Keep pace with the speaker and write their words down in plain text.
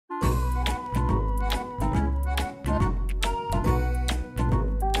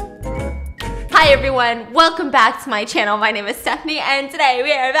Hi everyone, welcome back to my channel. My name is Stephanie and today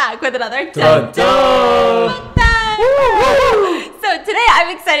we are back with another Mukbang. So today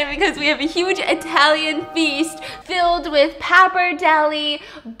I'm excited because we have a huge Italian feast filled with pappardelle,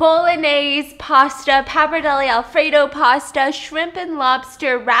 bolognese pasta, pappardelle alfredo pasta, shrimp and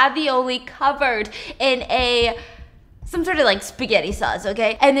lobster, ravioli covered in some sort of like spaghetti sauce,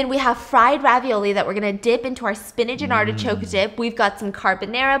 okay? And then we have fried ravioli that we're gonna dip into our spinach and artichoke dip. We've got some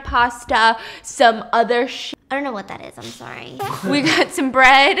carbonara pasta, some other I don't know what that is, I'm sorry. We got some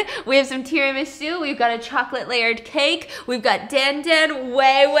bread, we have some tiramisu, we've got a chocolate layered cake, we've got Dan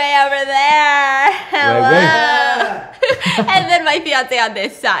way over there. Hello. And then my fiance on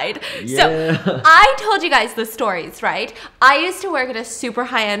this side. Yeah. So I told you guys the stories, right? I used to work at a super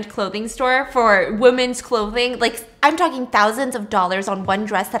high-end clothing store for women's clothing. Like, I'm talking thousands of dollars on one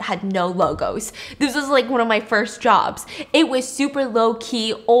dress that had no logos. This was like one of my first jobs. It was super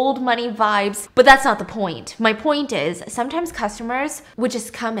low-key, old money vibes, but that's not the point. My point is, sometimes customers would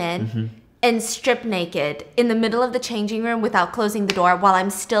just come in and strip naked in the middle of the changing room without closing the door while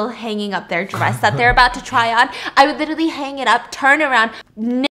I'm still hanging up their dress that they're about to try on. I would literally hang it up, turn around,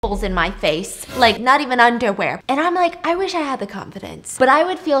 nipples in my face, like not even underwear. And I'm like, I wish I had the confidence, but I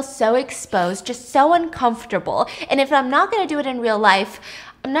would feel so exposed, just so uncomfortable. And if I'm not gonna do it in real life,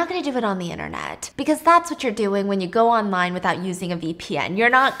 I'm not gonna do it on the internet, because that's what you're doing when you go online without using a VPN. You're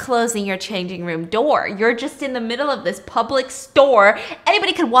not closing your changing room door. You're just in the middle of this public store.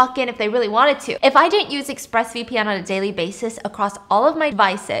 Anybody could walk in if they really wanted to. If I didn't use ExpressVPN on a daily basis across all of my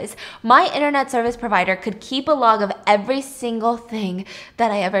devices, my internet service provider could keep a log of every single thing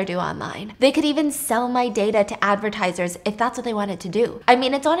that I ever do online. They could even sell my data to advertisers if that's what they wanted to do. I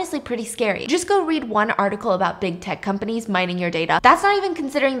mean, it's honestly pretty scary. Just go read one article about big tech companies mining your data. That's not even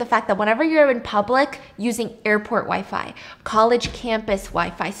considering the fact that whenever you're in public using airport Wi-Fi, college campus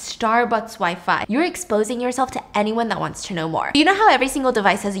Wi-Fi, Starbucks Wi-Fi, you're exposing yourself to anyone that wants to know more. You know how every single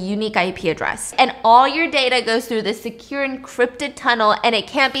device has a unique IP address and all your data goes through this secure encrypted tunnel and it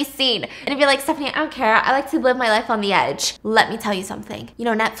can't be seen. And if you're like, Stephanie, I don't care, I like to live my life on the edge. Let me tell you something. You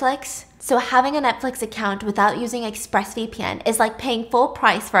know Netflix? So having a Netflix account without using ExpressVPN is like paying full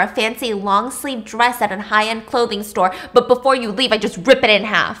price for a fancy long sleeve dress at a high-end clothing store, but before you leave, I just rip it in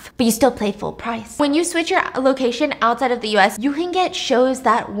half. But you still pay full price. When you switch your location outside of the US, you can get shows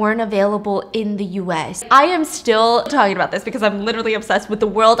that weren't available in the US. I am still talking about this because I'm literally obsessed with the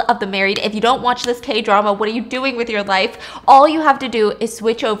World of the Married. If you don't watch this K-drama, what are you doing with your life? All you have to do is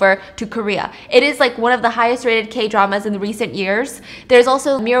switch over to Korea. It is like one of the highest rated K-dramas in the recent years. There's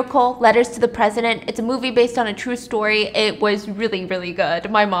also Miracle, Letters to the President. It's a movie based on a true story. It was really good.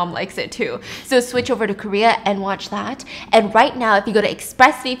 My mom likes it too. So switch over to Korea and watch that. And right now, if you go to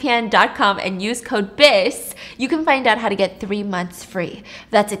expressvpn.com and use code BIS, you can find out how to get 3 months free.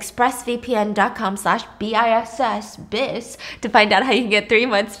 That's expressvpn.com/BISS to find out how you can get 3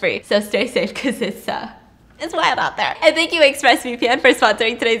 months free. So stay safe because it's wild out there. And thank you ExpressVPN for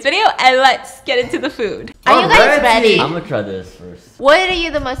sponsoring today's video, and let's get into the food. Are you guys ready? I'm gonna try this first. What are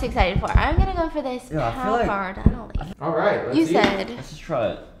you the most excited for? I'm gonna go for this pappardelle. Alright, let's You eat. said. Let's just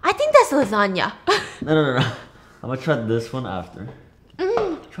try it. I think that's lasagna. No. I'm gonna try this one after.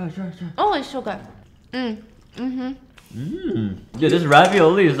 Try. Oh, it's so good. Yeah, this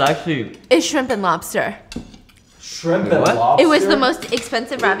ravioli is actually... It's shrimp and lobster. Shrimp and lobster? It was the most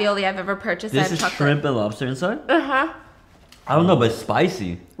expensive ravioli I've ever purchased. This is shrimp and lobster inside? Uh-huh. I don't know, but it's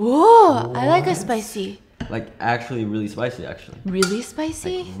spicy. Whoa, I like a spicy. Like, actually really spicy, actually. Really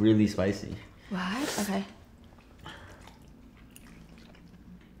spicy? Like, really spicy. What? Okay.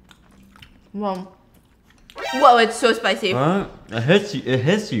 Whoa, it's so spicy. It hits you. It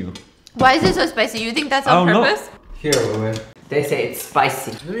hits you. Why is it so spicy? You think that's on purpose? Here, Louis. They say it's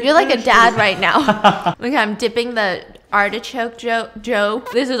spicy. You're like a dad right now. Okay, I'm dipping the artichoke Joe.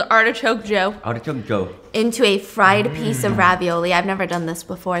 This is artichoke Joe. Artichoke Joe. Into a fried piece of ravioli. I've never done this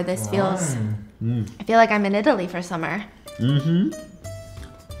before. This feels... I feel like I'm in Italy for summer.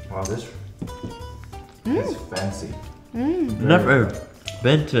 Wow, this is fancy. Never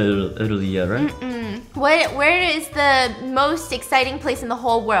been to Italy yet, right? Where is the most exciting place in the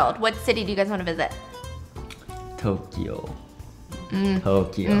whole world? What city do you guys want to visit? Tokyo.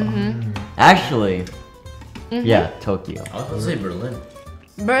 Tokyo. Actually, yeah, Tokyo. I was gonna say Berlin.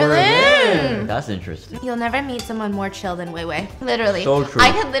 Berlin! That's interesting. You'll never meet someone more chill than Wei Wei. Literally. So true.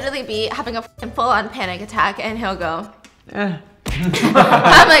 I could literally be having a full-on panic attack and he'll go. I'm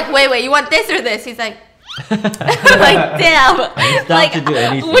like, Wei, you want this or this? He's like, like, damn. He's down to do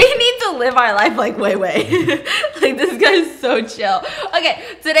anything. We need to live our life like way. Like, this guy's so chill. Okay,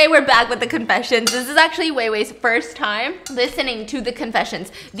 today we're back with the confessions. This is actually Weiwei's first time listening to the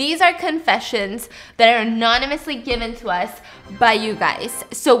confessions. These are confessions that are anonymously given to us by you guys.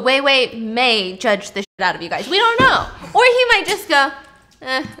 So Weiwei may judge the shit out of you guys. We don't know. Or he might just go,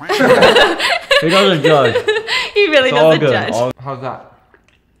 eh. He doesn't judge. He really doesn't judge. How's that?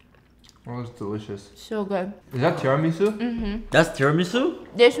 Oh, it's delicious. So good. Is that tiramisu? Mm-hmm. That's tiramisu?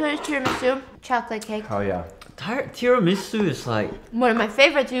 This one is tiramisu, chocolate cake. Oh yeah. Tiramisu is like... One of my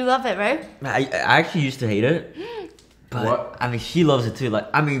favorites. You love it, right? I actually used to hate it. But, What? I mean, she loves it too. Like,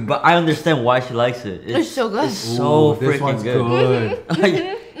 I mean, but I understand why she likes it. It's so good. It's so this freaking one's good. good. Like,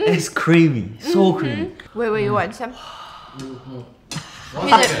 it's creamy. So creamy. Wait, you want some? He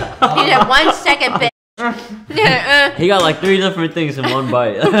said 1 second, bitch. He got like 3 different things in one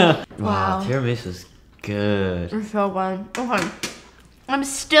bite. Wow. Tiramisu's good. It's so good. Okay. I'm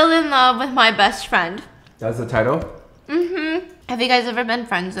still in love with my best friend. That's the title? Mm-hmm. Have you guys ever been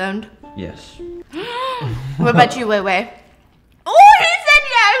friend zoned? Yes. What about you, Weiwei? Oh, he said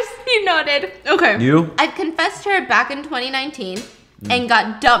yes! He nodded. Okay. You? I've confessed to her back in 2019 and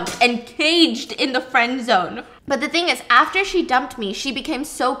got dumped and caged in the friend zone. But the thing is, after she dumped me, she became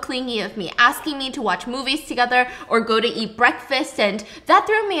so clingy of me, asking me to watch movies together or go to eat breakfast, and that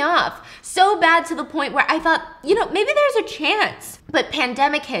threw me off. So bad to the point where I thought, you know, maybe there's a chance. But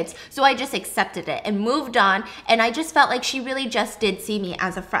pandemic hits, so I just accepted it and moved on, and I just felt like she really just did see me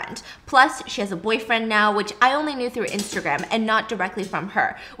as a friend. Plus, she has a boyfriend now, which I only knew through Instagram and not directly from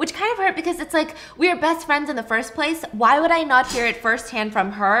her, which kind of hurt because it's like, we were best friends in the first place. Why would I not hear it firsthand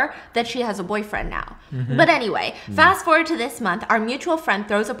from her that she has a boyfriend now? But anyway, fast forward to this month, our mutual friend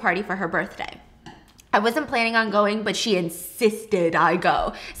throws a party for her birthday. I wasn't planning on going, but she insisted I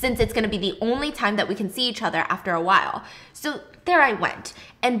go, since it's gonna be the only time that we can see each other after a while. So there I went,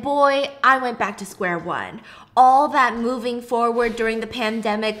 and boy, I went back to square one. All that moving forward during the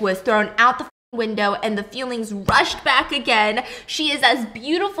pandemic was thrown out the window, and the feelings rushed back again. She is as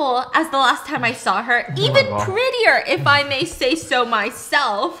beautiful as the last time I saw her, even prettier, if I may say so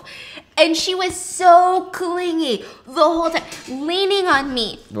myself. And she was so clingy the whole time, leaning on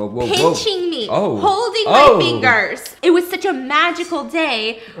me, pinching me, holding my fingers. It was such a magical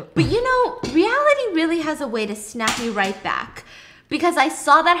day. But you know, reality really has a way to snap me right back. Because I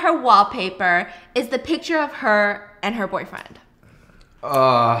saw that her wallpaper is the picture of her and her boyfriend.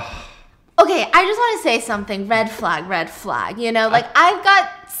 Okay, I just want to say something. Red flag, you know? Like, I've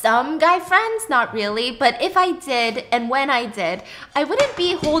got some guy friends, not really, but if I did, and when I did, I wouldn't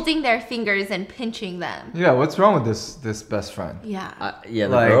be holding their fingers and pinching them. Yeah, what's wrong with this best friend? Yeah. Yeah,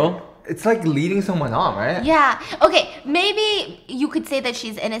 the Like, girl? It's like leading someone on, right? Yeah. Okay, maybe you could say that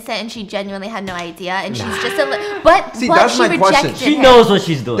she's innocent and she genuinely had no idea, and she's just a but See, but that's she my rejected question. She him. knows what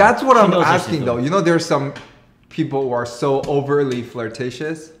she's doing. That's what She I'm knows what she's asking though. doing. You know, there's some people who are so overly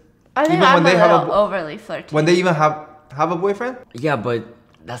flirtatious. I think even I'm when they a have little overly flirty. When they even have a boyfriend? Yeah, but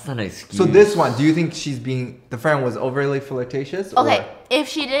that's not an excuse. So this one, do you think the friend was overly flirtatious? Okay, Or? if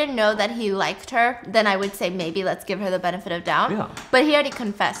she didn't know that he liked her, then I would say maybe let's give her the benefit of doubt. Yeah. But he already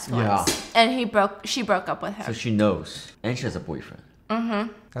confessed once, Yeah. and she broke up with her. So she knows. And she has a boyfriend.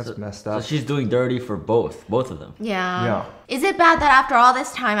 That's messed So up. she's doing dirty for both of them. Yeah. Yeah. Is it bad that after all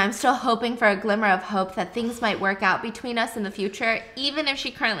this time, I'm still hoping for a glimmer of hope that things might work out between us in the future, even if she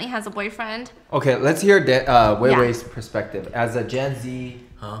currently has a boyfriend? Okay, let's hear Weiwei's perspective as a Gen Z.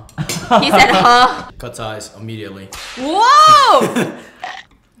 He said, huh? Cut ties immediately. Whoa!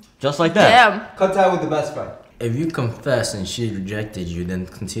 Just like that. Damn. Cut tie with the best friend. If you confess and she rejected you, then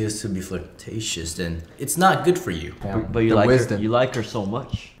continues to be flirtatious, then it's not good for you. Yeah. But you The like wisdom. her, you like her so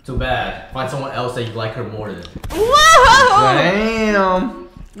much. Too bad. Find someone else that you like her more than. Whoa! Damn.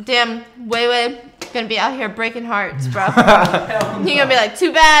 Damn, Weiwei gonna be out here breaking hearts, bro. He gonna be like,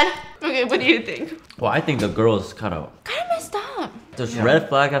 too bad. Okay, what do you think? Well, I think the girl's kind of Messed up. there's red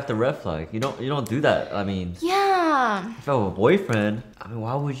flag after red flag. You don't do that. I mean, Yeah. if I have a boyfriend, I mean,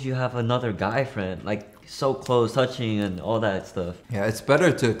 why would you have another guy friend? Like so close, touching, and all that stuff. Yeah, it's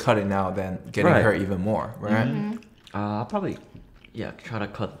better to cut it now than getting Right. hurt even more, right? I'll probably, try to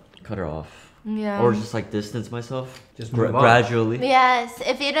cut her off. Yeah. Or just like distance myself. Just move on. gradually. Yes,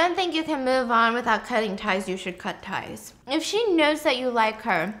 if you don't think you can move on without cutting ties, you should cut ties. If she knows that you like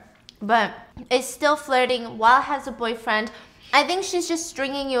her, but is still flirting while has a boyfriend, I think she's just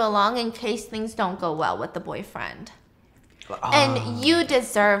stringing you along in case things don't go well with the boyfriend. And you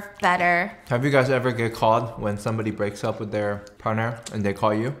deserve better. Have you guys ever get called when somebody breaks up with their partner and they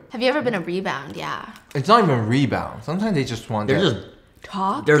call you? Have you ever been a rebound? Yeah. It's not even rebound. Sometimes they just want They're their- just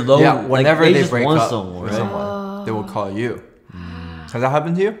Talk? they're low. yeah. like, Whenever they just break want up someone, with right? someone, they will call you. Has that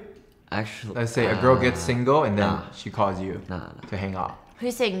happened to you? Actually, Let's say a girl gets single and then Nah. she calls you Nah. to hang out.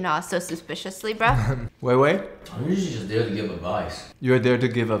 Who's saying nah so suspiciously, bro? Wait. I'm usually just there to give advice. You're there to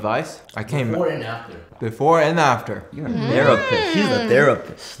give advice? I came Before and after. before and after. You're a therapist. She's a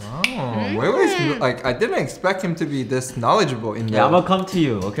therapist. Oh, Wei like I didn't expect him to be this knowledgeable in Yeah, I'm gonna come to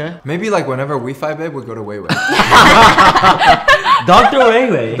you, okay? Maybe like whenever we fight, babe, we go to Wei. Dr.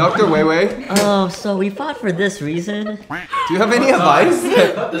 Wei. Dr. Wei, Oh, so we fought for this reason. do you have any advice?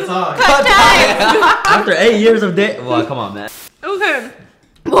 Cut the time. After 8 years of date. Well, come on, man. Okay.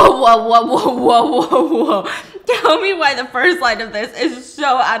 Whoa. Tell me why the first line of this is so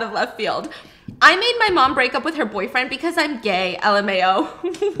out of left field. I made my mom break up with her boyfriend because I'm gay, LMAO.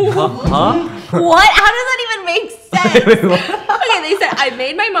 Huh? What? How does that even make sense? Okay, they said, I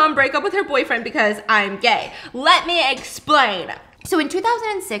made my mom break up with her boyfriend because I'm gay. Let me explain. So in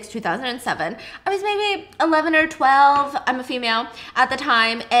 2006, 2007, I was maybe 11 or 12, I'm a female at the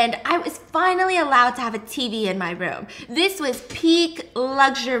time, and I was finally allowed to have a TV in my room. This was peak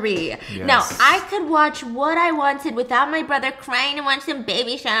luxury. Yes. Now, I could watch what I wanted without my brother crying to watch some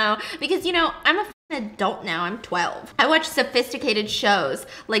baby show, because, you know, I'm a adult now, I'm 12. I watch sophisticated shows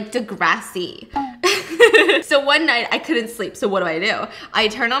like Degrassi. So one night I couldn't sleep, so what do? I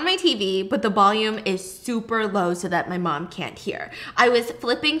turn on my TV, but the volume is super low so that my mom can't hear. I was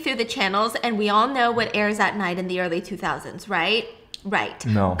flipping through the channels, and we all know what airs at night in the early 2000s, right? Right.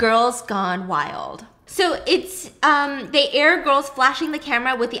 No. Girls Gone Wild. So it's, they air girls flashing the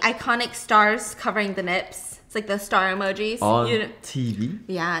camera with the iconic stars covering the nips. It's like the star emojis. On You know- TV?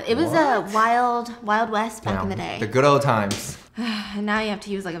 Yeah, it was a wild West back in the day. The good old times. And now you have to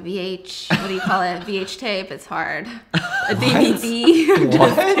use like a VH, what do you call it? VH tape, it's hard. A DVD.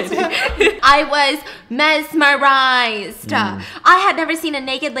 What? I was mesmerized. I had never seen a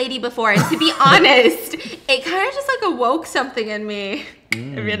naked lady before, and to be honest, it kind of just like awoke something in me.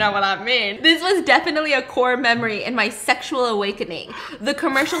 If you know what I mean. This was definitely a core memory in my sexual awakening. The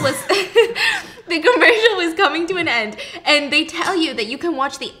commercial was coming to an end, and they tell you that you can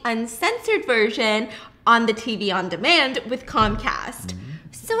watch the uncensored version on the TV on demand with Comcast.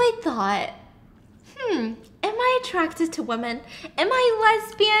 So I thought, am I attracted to women? Am I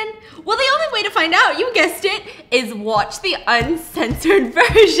lesbian? Well, the only way to find out, you guessed it, is watch the uncensored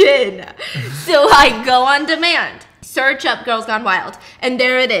version. So I go on demand, search up Girls Gone Wild, and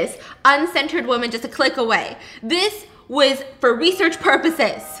there it is, uncensored woman just a click away. This was for research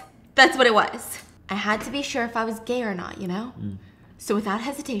purposes. That's what it was. I had to be sure if I was gay or not, you know? So without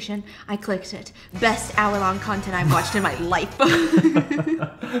hesitation, I clicked it. Best hour-long content I've watched in my life.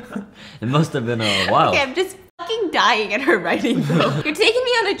 It must have been a while. Okay, I'm just fucking dying at her writing though. You're taking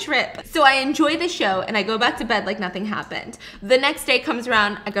me on a trip. So I enjoy the show and I go back to bed like nothing happened. The next day comes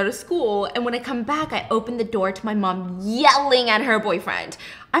around, I go to school, and when I come back, I open the door to my mom yelling at her boyfriend.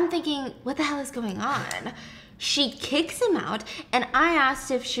 I'm thinking, what the hell is going on? She kicks him out, and I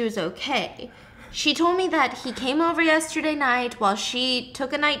asked if she was okay. She told me that he came over yesterday night while she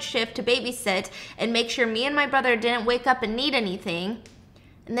took a night shift to babysit and make sure me and my brother didn't wake up and need anything.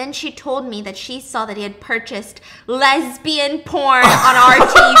 And then she told me that she saw that he had purchased lesbian porn on our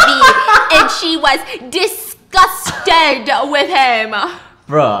TV, and she was disgusted with him.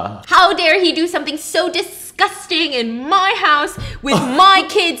 Bruh. How dare he do something so disgusting in my house with my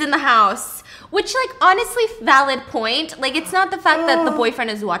kids in the house? Which, like, honestly, valid point. Like, it's not the fact that the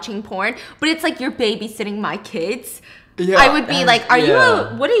boyfriend is watching porn, but it's like you're babysitting my kids. Yeah, I would be like,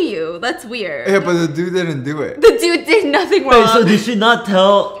 yeah. what are you? That's weird. Yeah, but the dude didn't do it. The dude did nothing wrong. Wait, so did she not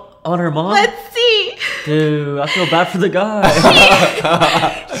tell on her mom? Let's see. Dude, I feel bad for the guy.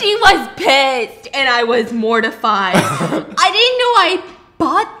 She was pissed, and I was mortified. I didn't know I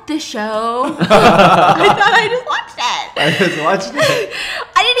bought the show. I thought I just watched it. I just watched it.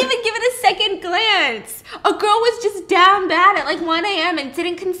 I didn't even give it a second glance. A girl was just down bad at like 1 a.m. and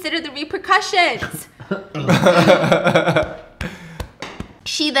didn't consider the repercussions.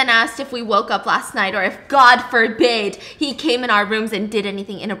 She then asked if we woke up last night or if, God forbid, he came in our rooms and did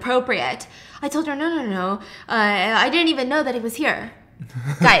anything inappropriate. I told her, no. I didn't even know that he was here.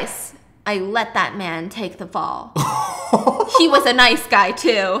 Guys, I let that man take the fall. He was a nice guy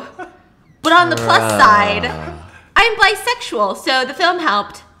too. But on the plus side, I'm bisexual, so the film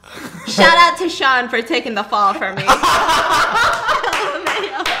helped. Shout out to Sean for taking the fall for me.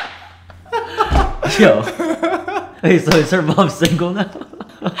 Yo. Hey, so is her mom single now?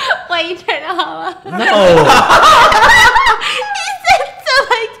 Why you trying to holla? No. He said so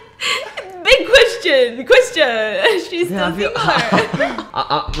like, big question. She's still single.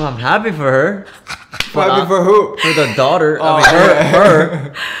 I'm happy for her. Happy for who? For the daughter. Oh, I mean,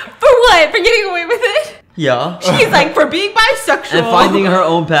 her. For what? For getting away with it? Yeah. She's like, for being bisexual. And finding her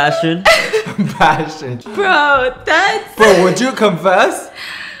own passion. Passion. Bro, that's... Bro, would you confess?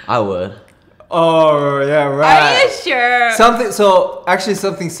 I would. Oh, yeah, right. Are you sure?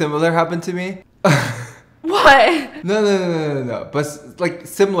 Something similar happened to me. What? No. But like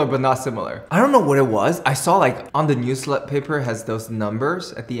similar, but not similar. I don't know what it was. I saw like on the newspaper has those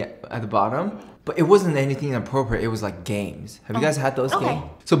numbers at the bottom, but it wasn't anything inappropriate. It was like games. Have you guys had those games?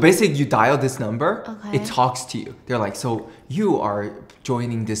 So basically, you dial this number. Okay. It talks to you. They're like, so you are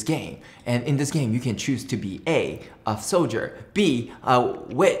joining this game, and in this game, you can choose to be A, a soldier, B, a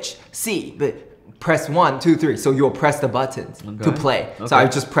witch, C, but press 1, 2, 3. So you'll press the buttons to play. So I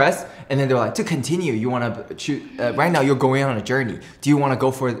just press, and then they're like, to continue, you want to choose. Right now, you're going on a journey. Do you want to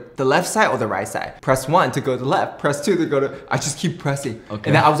go for the left side or the right side? Press 1 to go to the left. Press 2 to go to. I just keep pressing. Okay.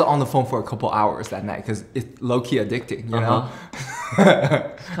 And then I was on the phone for a couple hours that night because it's low key addicting. You know.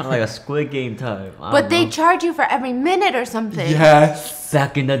 It's kind of like a Squid Game type. But they charge you for every minute or something. Yes.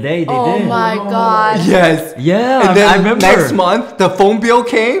 Back in the day, they Oh did. my god. Yes. Yeah, And then I remember. next month, the phone bill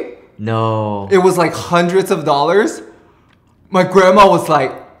came. No. It was like hundreds of dollars. My grandma was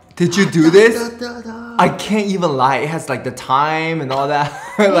like, did you do this? I can't even lie. It has like the time and all that,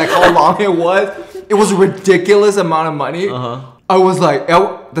 like how long it was. It was a ridiculous amount of money. I was like,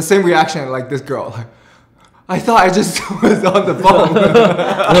 the same reaction like this girl. Like, I thought I just was on the phone.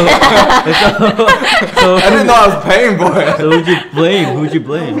 I didn't know I was paying for it. So who'd you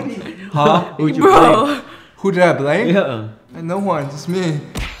blame? Huh? Who'd you blame? Who did I blame? Yeah. No one, just me.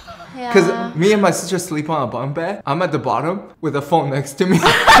 Because me and my sister sleep on a bunk bed. I'm at the bottom with the phone next to me.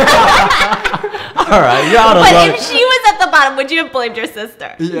 Alright, you're out of But luck. if she was at the bottom, would you have blamed your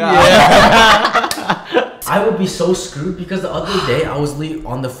sister? Yeah. I would be so screwed because the other day I was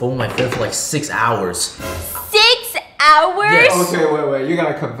on the phone with my friend for like 6 hours. 6 hours? Yes. Okay, wait. You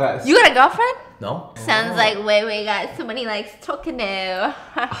gotta confess. You got a girlfriend? No? Sounds like we got somebody likes talking to.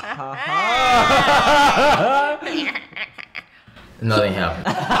 Nothing happened.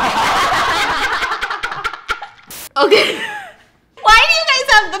 Okay. Why do you guys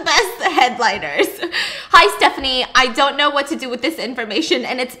have the best headliners? Hi, Stephanie. I don't know what to do with this information,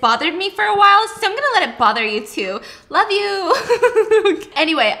 and it's bothered me for a while, so I'm gonna let it bother you too. Love you.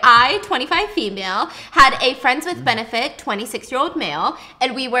 Anyway, I, 25 female, had a friends with benefit, 26-year-old male,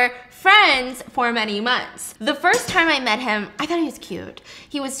 and we were friends for many months. The first time I met him, I thought he was cute.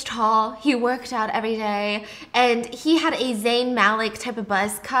 He was tall, he worked out every day, and he had a Zayn Malik type of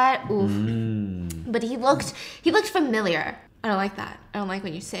buzz cut. Oof. But he looked familiar. I don't like that. I don't like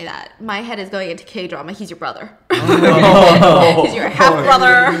when you say that. My head is going into K-drama. He's your brother. He's your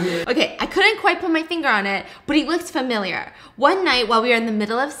half-brother. Okay, I couldn't quite put my finger on it, but he looked familiar. One night while we were in the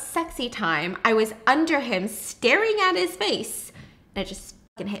middle of sexy time, I was under him staring at his face, and it just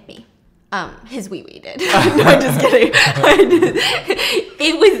fucking hit me. His wee-wee did. No, I'm just kidding.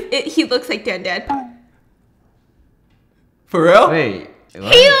 He looks like Dan. For real? Wait.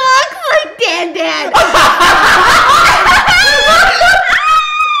 What? He looks like Dan.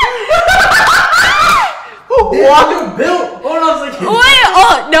 What? Bill? Hold on a second.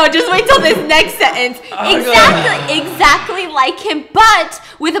 No, just wait till this next sentence. Exactly like him, but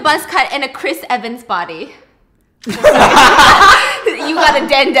with a buzz cut and a Chris Evans body. You got a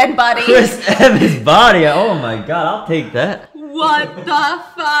Dan body. Chris Evans' body. Oh my god, I'll take that. What the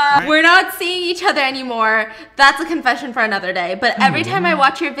fuck? We're not seeing each other anymore. That's a confession for another day. But every time I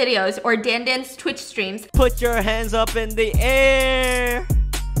watch your videos or Dan's Twitch streams, Put your hands up in the air.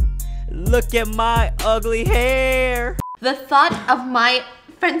 Look at my ugly hair. the thought of my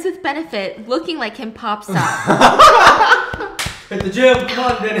friends with benefit looking like him pops up. Hit the gym,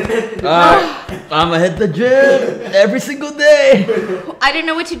 come on, Dennis. I'ma hit the gym every single day. I don't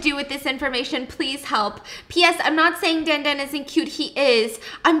know what to do with this information. Please help. P.S. I'm not saying Dan isn't cute. He is.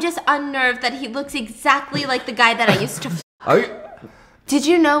 I'm just unnerved that he looks exactly like the guy that I used to Are you? Did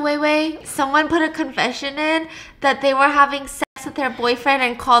you know, Wei, someone put a confession in that they were having sex with their boyfriend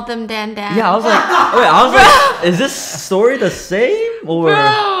and called them Dan? Yeah, I was like, wait, like, is this story the same or?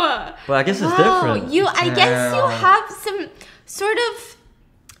 Bro! But I guess it's different. I guess you have some sort of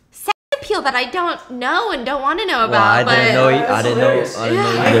sex appeal that I don't know and don't want to know about. Well, I didn't know. I didn't know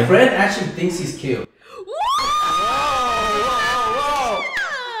My either. friend actually thinks he's cute.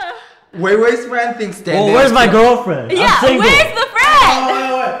 Wei's friend thinks Dan. Well, where's my girlfriend? Yeah, I'm single. where's the friend?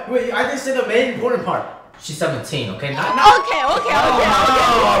 Wait, I didn't say the main important part. She's 17, okay? Not Okay.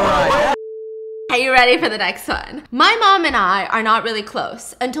 Are you ready for the next one? My mom and I are not really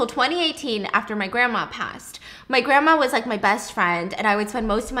close until 2018 after my grandma passed. My grandma was like my best friend and I would spend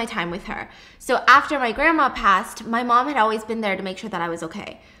most of my time with her. So after my grandma passed, my mom had always been there to make sure that I was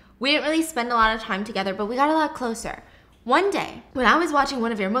okay. We didn't really spend a lot of time together, but we got a lot closer. One day, when I was watching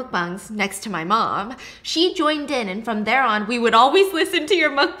one of your mukbangs next to my mom, she joined in, and from there on, we would always listen to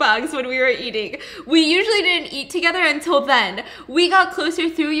your mukbangs when we were eating. We usually didn't eat together until then. We got closer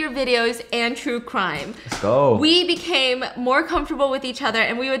through your videos and true crime. Let's go. We became more comfortable with each other,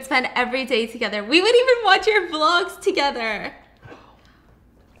 and we would spend every day together. We would even watch your vlogs together.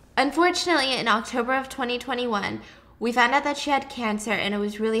 Unfortunately, in October of 2021, we found out that she had cancer, and it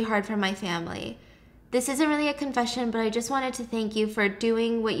was really hard for my family. This isn't really a confession, but I just wanted to thank you for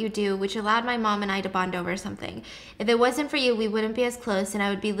doing what you do, which allowed my mom and I to bond over something. If it wasn't for you, we wouldn't be as close, and I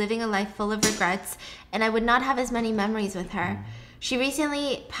would be living a life full of regrets, and I would not have as many memories with her. She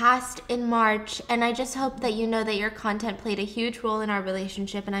recently passed in March, and I just hope that you know that your content played a huge role in our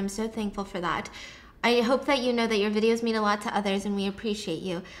relationship, and I'm so thankful for that. I hope that you know that your videos mean a lot to others, and we appreciate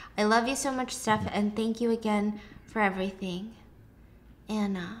you. I love you so much, Steph, and thank you again for everything.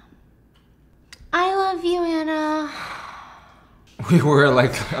 Anna. I love you, Anna. We were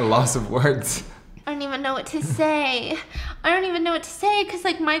like a loss of words. I don't even know what to say. I don't even know what to say because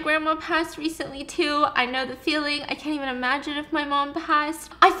like my grandma passed recently too. I know the feeling. I can't even imagine if my mom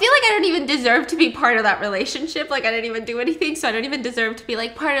passed. I feel like I don't even deserve to be part of that relationship. Like I didn't even do anything, so I don't even deserve to be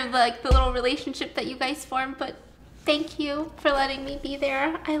like part of like the little relationship that you guys formed. But thank you for letting me be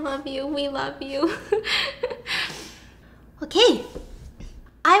there. I love you. We love you. Okay.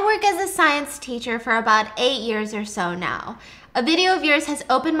 I work as a science teacher for about 8 years or so now. A video of yours has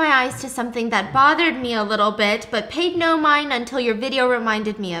opened my eyes to something that bothered me a little bit, but paid no mind until your video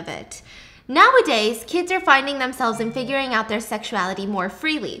reminded me of it. Nowadays, kids are finding themselves and figuring out their sexuality more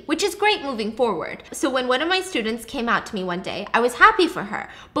freely, which is great moving forward. So when one of my students came out to me one day, I was happy for her,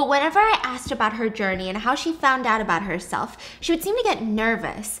 but whenever I asked about her journey and how she found out about herself, she would seem to get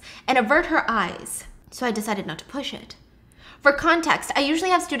nervous and avert her eyes. So I decided not to push it. For context, I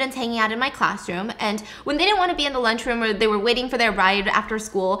usually have students hanging out in my classroom, and when they didn't want to be in the lunchroom or they were waiting for their ride after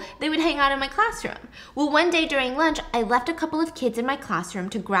school, they would hang out in my classroom. Well, one day during lunch, I left a couple of kids in my classroom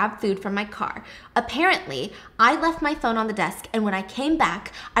to grab food from my car. Apparently, I left my phone on the desk, and when I came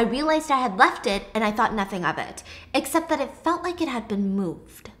back, I realized I had left it, and I thought nothing of it, except that it felt like it had been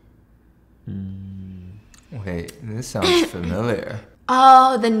moved. Wait, this sounds familiar.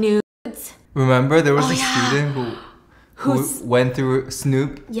 Oh, the nudes. Remember there was a yeah. student who went through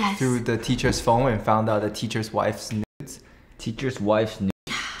Snoop Yes. through the teacher's phone and found out the teacher's wife's nudes. Teacher's wife's new.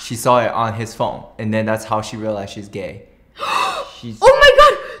 She saw it on his phone, and then that's how she realized she's gay. She's. Oh my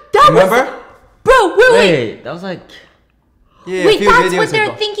god! That Remember? was... Bro, wait. Wait, that was like. Yeah, Wait, a few that's videos what they're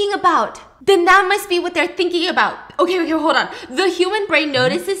ago. thinking about. Then that must be what they're thinking about. Okay, hold on. The human brain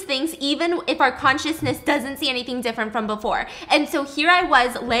notices things even if our consciousness doesn't see anything different from before. And so here I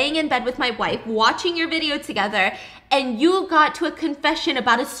was laying in bed with my wife, watching your video together, and you got to a confession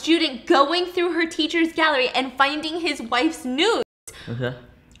about a student going through her teacher's gallery and finding his wife's nudes. Okay.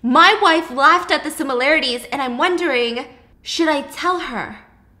 My wife laughed at the similarities, and I'm wondering, should I tell her?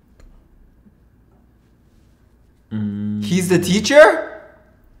 He's the teacher?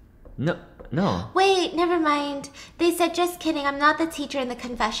 No. Wait, never mind. They said, just kidding, I'm not the teacher in the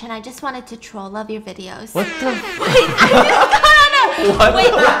confession. I just wanted to troll. Love your videos. What the? Wait, I just got on it. What?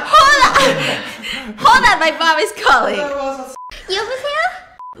 Wait, hold on. Hold on, my mom is calling. You was here?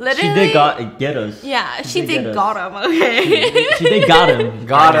 Literally. She did get us. Yeah, she did get got us. him, okay. She did got him.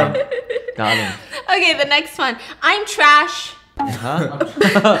 Got him. Got him. Okay, the next one. I'm trash. Huh?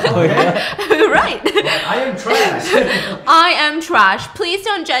 Oh yeah. Right. I am trash. I am trash. Please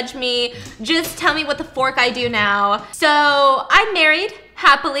don't judge me. Just tell me what the fork I do now. So, I'm married,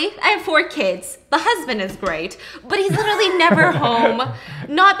 happily. I have 4 kids. The husband is great, but he's literally never home.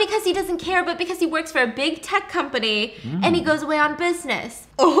 Not because he doesn't care, but because he works for a big tech company and he goes away on business.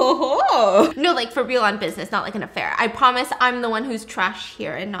 Oh. No, like for real on business, not like an affair. I promise I'm the one who's trash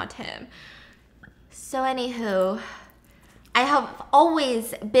here and not him. So anywho, I have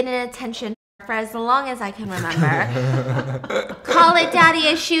always been in attention for as long as I can remember. Call it daddy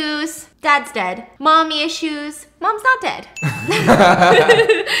issues. Dad's dead. Mommy issues. Mom's not dead.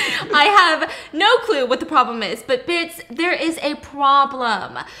 I have no clue what the problem is, but Bits, there is a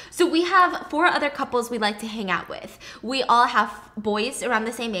problem. So we have 4 other couples we like to hang out with. We all have boys around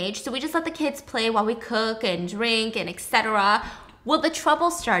the same age, so we just let the kids play while we cook and drink and etc. Well, the trouble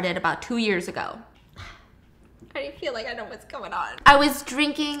started about 2 years ago. I feel like I know what's going on. I was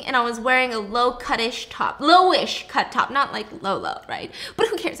drinking and I was wearing a lowish cut top, not like low, right? But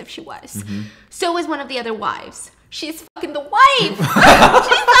who cares if she was? So was one of the other wives. She's fucking the wife. She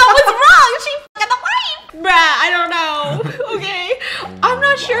thought was wrong. She fucking the wife. Bruh, I don't know. Okay. I'm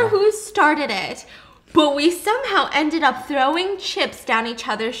not sure who started it. But we somehow ended up throwing chips down each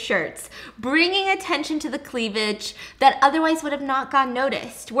other's shirts, bringing attention to the cleavage that otherwise would have not gone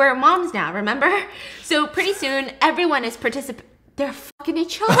noticed. We're moms now, remember? So pretty soon, everyone is they're fucking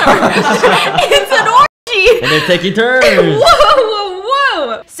each other. It's an orgy. And they're taking turns.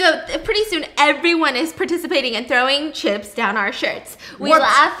 Whoa. So pretty soon, everyone is participating in throwing chips down our shirts. We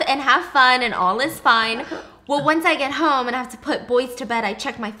laugh and have fun and all is fine. Well, once I get home and I have to put boys to bed, I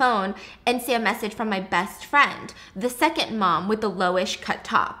check my phone and see a message from my best friend, the second mom with the lowish cut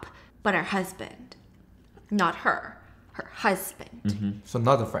top, but her husband. Not her husband. So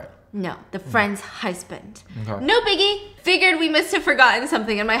not a friend. No, the friend's husband. Okay. No biggie. Figured we must have forgotten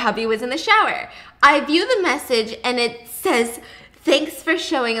something and my hubby was in the shower. I view the message and it says, "Thanks for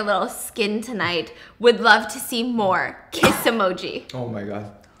showing a little skin tonight. Would love to see more. Kiss emoji." Oh my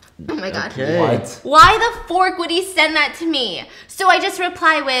god. Oh my god. Okay. What? Why the fork would he send that to me? So I just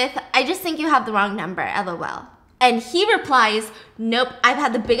reply with, "I just think you have the wrong number, LOL." And he replies, "Nope, I've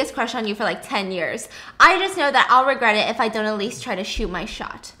had the biggest crush on you for like 10 years. I just know that I'll regret it if I don't at least try to shoot my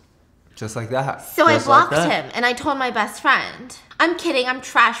shot." Just like that. So I Just like blocked that. him and I told my best friend. I'm kidding, I'm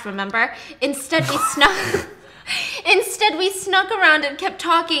trash, remember? Instead we snuck around and kept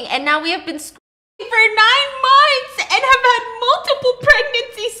talking, and now we have been for 9 months and have had multiple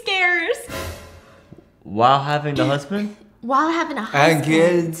pregnancy scares. While having the husband? While having a husband. And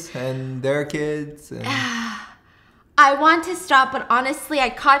kids, and their kids. And... I want to stop, but honestly, I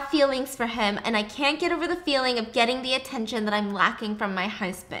caught feelings for him, and I can't get over the feeling of getting the attention that I'm lacking from my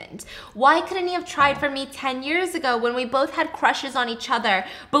husband. Why couldn't he have tried for me 10 years ago when we both had crushes on each other,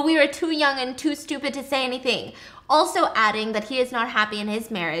 but we were too young and too stupid to say anything? Also adding that he is not happy in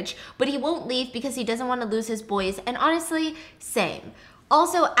his marriage, but he won't leave because he doesn't want to lose his boys, and honestly, same.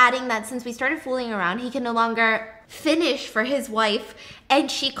 Also adding that since we started fooling around, he can no longer finish for his wife,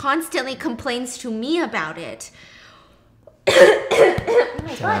 and she constantly complains to me about it.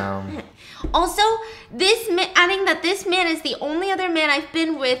 Damn. Also, adding that this man is the only other man I've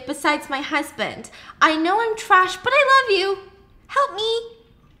been with besides my husband. I know I'm trash, but I love you. Help me.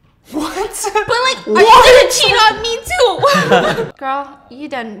 What? But like, are you gonna cheat on me too? Girl, you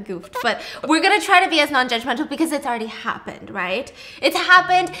done goofed. But we're gonna try to be as non-judgmental because it's already happened, right? It's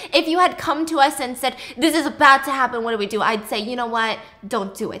happened. If you had come to us and said, this is about to happen, what do we do? I'd say, you know what?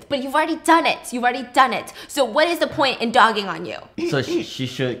 Don't do it. But you've already done it. You've already done it. So what is the point in dogging on you? So she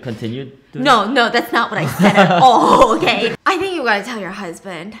should continue doing No, that's not what I said at all, okay? I think you gotta tell your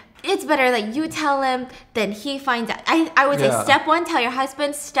husband. It's better that you tell him than he finds out. I would say step 1, tell your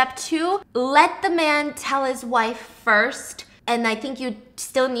husband. Step 2, let the man tell his wife first. And I think you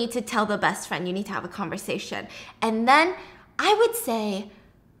still need to tell the best friend. You need to have a conversation. And then I would say,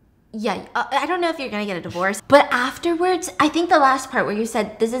 I don't know if you're gonna get a divorce, but afterwards, I think the last part where you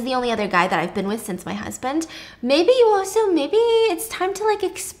said, this is the only other guy that I've been with since my husband, maybe it's time to like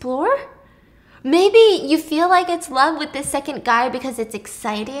explore. Maybe you feel like it's love with this second guy because it's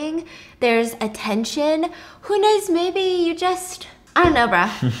exciting. There's attention. Who knows? Maybe you just... I don't know, bro.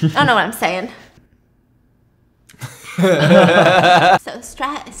 I don't know what I'm saying. So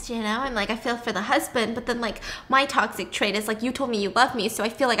stressed, you know? I'm like, I feel for the husband, but then like my toxic trait is like, you told me you love me, so I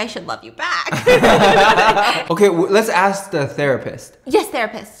feel like I should love you back. Okay, let's ask the therapist. Yes,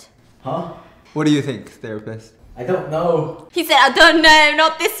 therapist. Huh? What do you think, therapist? I don't know. He said, I don't know,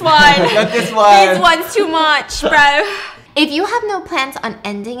 not this one. Not this one. This one's too much, bro. If you have no plans on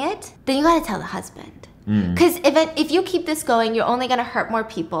ending it, then you gotta tell the husband. Because if you keep this going, you're only gonna hurt more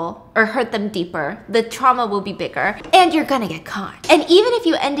people or hurt them deeper. The trauma will be bigger and you're gonna get caught. And even if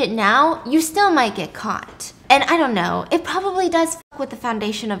you end it now, you still might get caught. And I don't know, it probably does fuck with the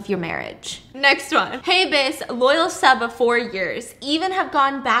foundation of your marriage. Next one. Hey Bis, loyal sub of 4 years. Even have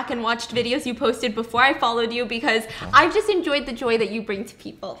gone back and watched videos you posted before I followed you because I've just enjoyed the joy that you bring to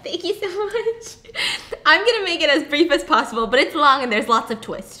people. Thank you so much. I'm gonna make it as brief as possible, but it's long and there's lots of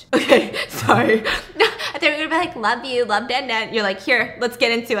twists. Okay, sorry. I thought you were gonna be like, love you, love Dan. You're like, here, let's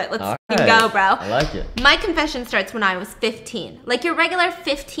get into it. Let's go, bro. I like it. My confession starts when I was 15. Like your regular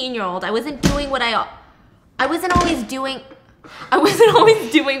 15-year-old, I wasn't always doing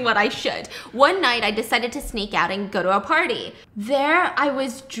what I should. One night I decided to sneak out and go to a party. There I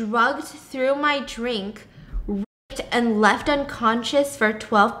was drugged through my drink, raped and left unconscious for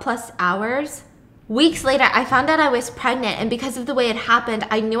 12 plus hours. Weeks later, I found out I was pregnant, and because of the way it happened,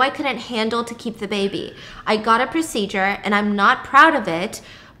 I knew I couldn't handle to keep the baby. I got a procedure and I'm not proud of it,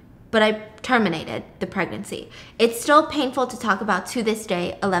 but I terminated the pregnancy. It's still painful to talk about to this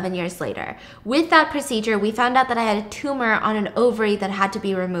day, 11 years later. With that procedure, we found out that I had a tumor on an ovary that had to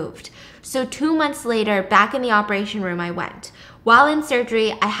be removed. So 2 months later, back in the operation room I went. While in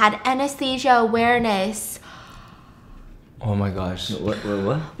surgery, I had anesthesia awareness. Oh my gosh. What?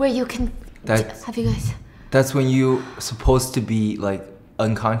 Where you can... Have you guys... That's when you supposed to be like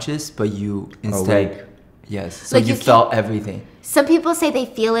unconscious, but you instead... Awake. Yes, so Like you you felt everything. Some people say they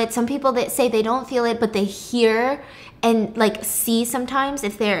feel it. Some people that say they don't feel it, but they hear and like see sometimes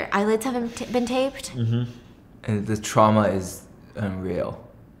if their eyelids haven't been taped. And the trauma is unreal.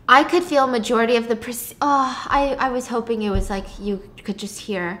 I could feel majority of the... I was hoping it was like you could just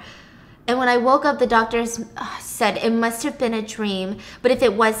hear. And when I woke up, the doctors said it must have been a dream. But if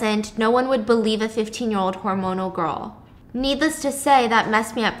it wasn't, no one would believe a 15-year-old hormonal girl. Needless to say, that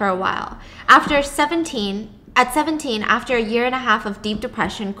messed me up for a while. At 17, after a year and a half of deep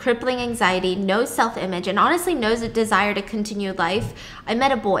depression, crippling anxiety, no self-image, and honestly no desire to continue life, I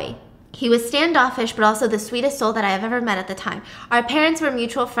met a boy. He was standoffish, but also the sweetest soul that I have ever met at the time. Our parents were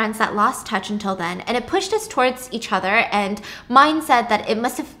mutual friends that lost touch until then, and it pushed us towards each other, and mine said that it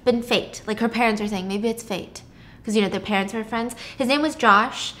must have been fate. Like her parents were saying, maybe it's fate. Because, you know, their parents were friends. His name was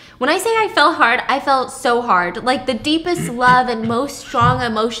Josh. When I say I fell hard, I felt so hard. Like the deepest love and most strong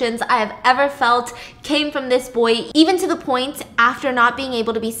emotions I have ever felt came from this boy, even to the point after not being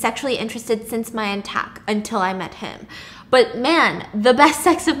able to be sexually interested since my attack until I met him. But man, the best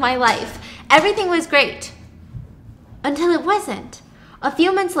sex of my life. Everything was great. Until it wasn't. A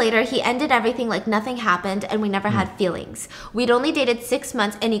few months later, he ended everything like nothing happened and we never had feelings. We'd only dated 6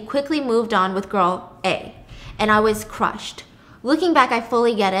 months and he quickly moved on with girl A. And I was crushed. Looking back, I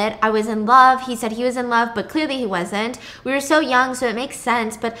fully get it. I was in love. He said he was in love, but clearly he wasn't. We were so young, so it makes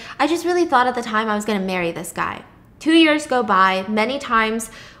sense, but I just really thought at the time I was gonna marry this guy. 2 years go by, many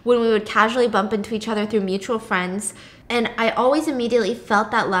times when we would casually bump into each other through mutual friends, and I always immediately felt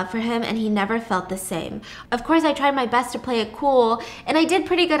that love for him, and he never felt the same. Of course, I tried my best to play it cool, and I did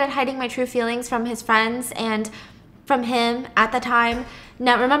pretty good at hiding my true feelings from his friends and from him at the time.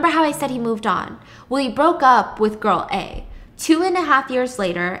 Now, remember how I said he moved on? Well, he broke up with girl A 2.5 years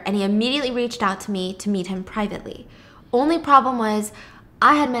later, and he immediately reached out to me to meet him privately. Only problem was,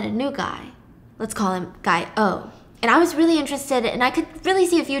 I had met a new guy. Let's call him guy O. And I was really interested, and I could really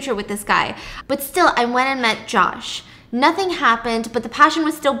see a future with this guy. But still, I went and met Josh. Nothing happened, but the passion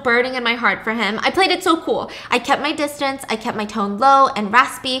was still burning in my heart for him. I played it so cool. I kept my distance, I kept my tone low and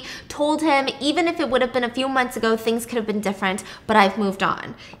raspy, told him even if it would have been a few months ago, things could have been different, but I've moved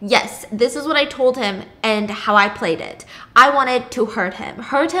on. Yes, this is what I told him and how I played it. I wanted to hurt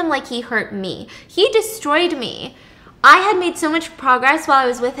him like he hurt me. He destroyed me. I had made so much progress while I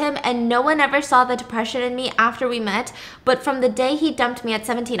was with him, and no one ever saw the depression in me after we met, but from the day he dumped me at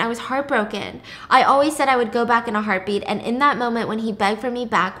 17, I was heartbroken. I always said I would go back in a heartbeat, and in that moment when he begged for me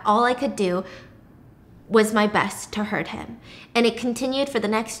back, all I could do was my best to hurt him. And it continued for the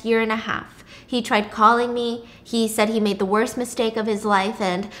next year and a half. He tried calling me, he said he made the worst mistake of his life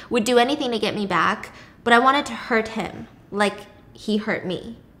and would do anything to get me back, but I wanted to hurt him like he hurt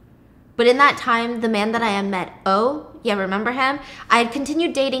me. But in that time, the man that I had met, O, yeah, remember him? I had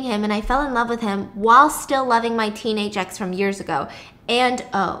continued dating him and I fell in love with him while still loving my teenage ex from years ago, and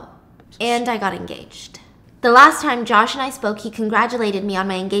O. And I got engaged. The last time Josh and I spoke, he congratulated me on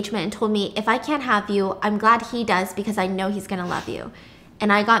my engagement and told me, if I can't have you, I'm glad he does because I know he's gonna love you.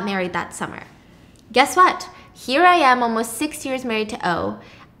 And I got married that summer. Guess what? Here I am, almost 6 years married to O.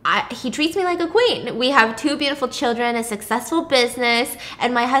 He treats me like a queen. We have 2 beautiful children, a successful business,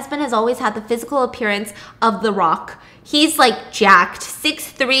 and my husband has always had the physical appearance of The Rock. He's like jacked,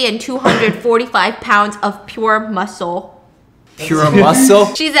 6'3" and 245 pounds of pure muscle. Pure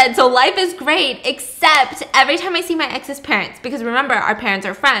muscle? She said, so life is great, except every time I see my ex's parents, because remember, our parents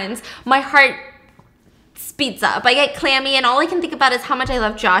are friends, my heart speeds up. I get clammy, and all I can think about is how much I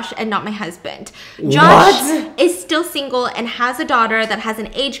love Josh and not my husband. Josh is still single and has a daughter that has an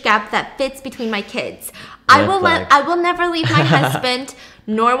age gap that fits between my kids. I will never leave my husband,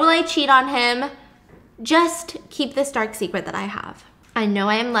 nor will I cheat on him. Just keep this dark secret that I have. I know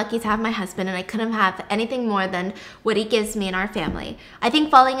I am lucky to have my husband, and I couldn't have anything more than what he gives me in our family. I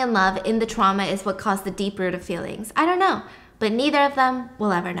think falling in love in the trauma is what caused the deep root of feelings. I don't know, but neither of them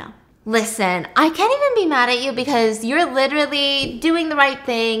will ever know. Listen, I can't even be mad at you because you're literally doing the right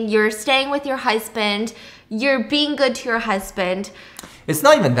thing. You're staying with your husband. You're being good to your husband. It's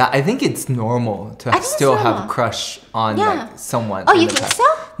not even that. I think it's normal to still have a crush on like someone. Oh, you think so?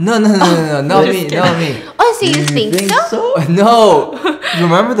 No, not me, not me. Oh, so you think so? No.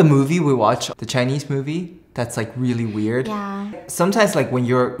 Remember the movie we watched, the Chinese movie? that's like really weird. Yeah. Sometimes like when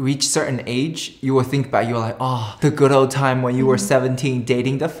you reach certain age, you will think about, you're like, oh, the good old time when you were 17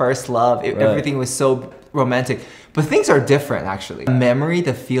 dating the first love. Everything was so romantic. But things are different actually. The memory,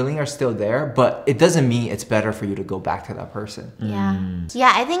 the feeling are still there, but it doesn't mean it's better for you to go back to that person. Yeah.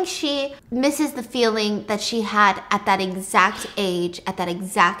 Yeah, I think she misses the feeling that she had at that exact age, at that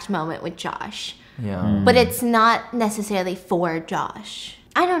exact moment with Josh. Yeah. But it's not necessarily for Josh.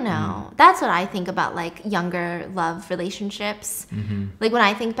 I don't know. That's what I think about like younger love relationships. Like when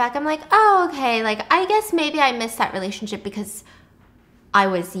I think back, I'm like, oh, okay. Like I guess maybe I missed that relationship because I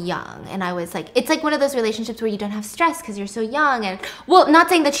was young and I was like, it's like one of those relationships where you don't have stress because you're so young. And well, not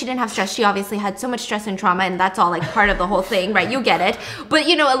saying that she didn't have stress. She obviously had so much stress and trauma, and that's all like part of the whole thing, right? You get it. But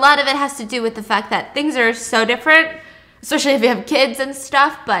you know, a lot of it has to do with the fact that things are so different, especially if you have kids and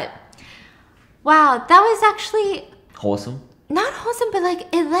stuff. But wow, that was actually Wholesome. not wholesome, but like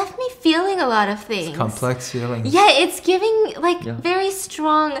it left me feeling a lot of things. Complex feelings. Yeah, it's giving like very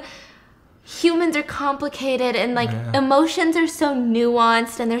strong. Humans are complicated and like emotions are so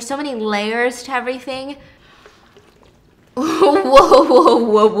nuanced and there's so many layers to everything. Whoa, whoa, whoa,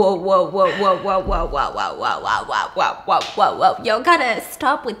 whoa, whoa, whoa, whoa, whoa, whoa, whoa, whoa, whoa, whoa, whoa, whoa, whoa, whoa. Y'all gotta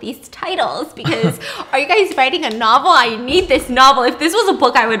stop with these titles because are you guys writing a novel? I need this novel. If this was a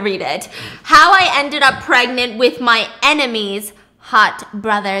book, I would read it. How I Ended Up Pregnant with My Enemy's Hot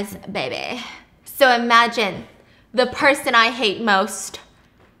Brother's Baby. So imagine the person I hate most,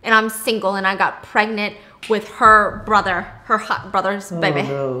 and I'm single and I got pregnant with her brother, her hot brother's baby.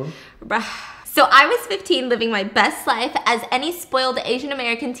 No. So I was 15, living my best life as any spoiled Asian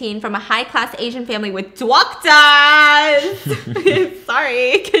American teen from a high-class Asian family with doctors.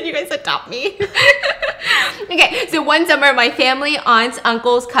 Sorry, can you guys adopt me? Okay, so one summer, my family, aunts,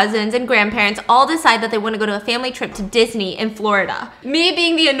 uncles, cousins, and grandparents all decide that they want to go to a family trip to Disney in Florida. Me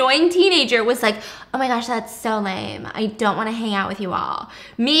being the annoying teenager was like, oh my gosh, that's so lame. I don't want to hang out with you all.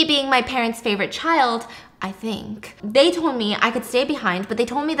 Me being my parents' favorite child, I think. They told me I could stay behind, but they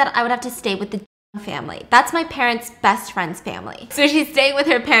told me that I would have to stay with the family. That's my parents' best friend's family. So she's staying with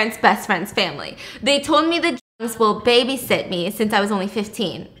her parents' best friend's family. They told me the Jungs will babysit me since I was only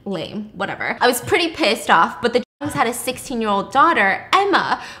 15. Lame, whatever. I was pretty pissed off, but the Jungs had a 16-year-old daughter,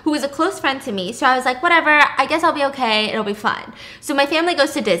 Emma, who was a close friend to me. So I was like, whatever, I guess I'll be okay. It'll be fun. So my family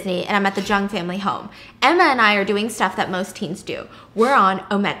goes to Disney and I'm at the Jung family home. Emma and I are doing stuff that most teens do. We're on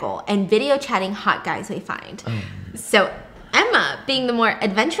Omegle and video chatting hot guys we find. So Emma, being the more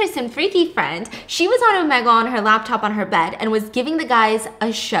adventurous and freaky friend, she was on Omegle on her laptop on her bed and was giving the guys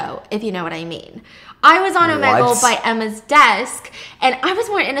a show, if you know what I mean. I was on Omegle by Emma's desk, and I was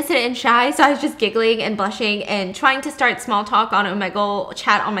more innocent and shy, so I was just giggling and blushing and trying to start small talk on Omegle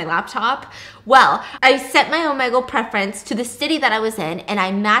chat on my laptop. Well, I set my Omegle preference to the city that I was in, and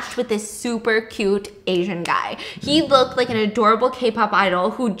I matched with this super cute Asian guy. He looked like an adorable K-pop idol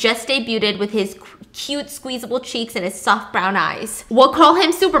who just debuted with his cute squeezable cheeks and his soft brown eyes. We'll call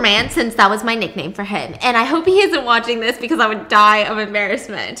him Superman since that was my nickname for him. And I hope he isn't watching this because I would die of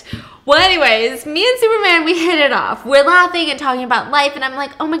embarrassment. Well, anyways, me and Superman, we hit it off. We're laughing and talking about life, and I'm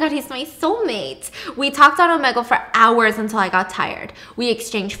like, oh my god, he's my soulmate. We talked on Omegle for hours until I got tired. We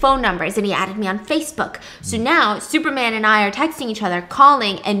exchanged phone numbers, and he added me on Facebook. So now, Superman and I are texting each other,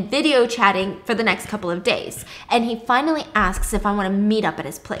 calling, and video chatting for the next couple of days. And he finally asks if I want to meet up at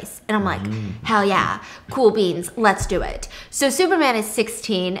his place. And I'm like, hell yeah, cool beans, let's do it. So Superman is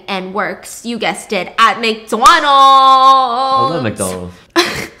 16 and works, you guessed it, at McDonald's. I love McDonald's.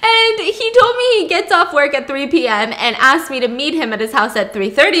 And he told me he gets off work at 3 p.m. and asked me to meet him at his house at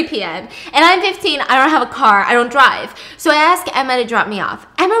 3:30 p.m. And I'm 15, I don't have a car, I don't drive. So I asked Emma to drop me off.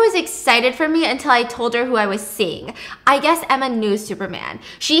 Emma was excited for me until I told her who I was seeing. I guess Emma knew Superman.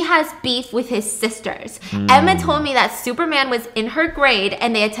 She has beef with his sisters. Emma told me that Superman was in her grade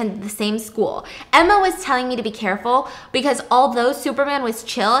and they attended the same school. Emma was telling me to be careful because although Superman was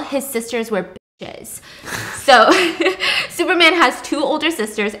chill, his sisters were bitches. So Superman has 2 older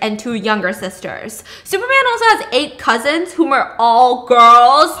sisters and 2 younger sisters. Superman also has 8 cousins whom are all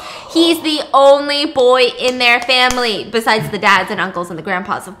girls. He's the only boy in their family besides the dads and uncles and the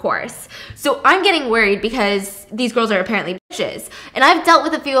grandpas, of course. So I'm getting worried because these girls are apparently bitches. And I've dealt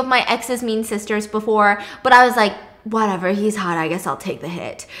with a few of my ex's mean sisters before, but I was like, whatever, he's hot, I guess I'll take the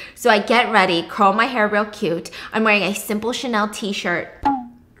hit. So I get ready, curl my hair real cute. I'm wearing a simple Chanel t-shirt.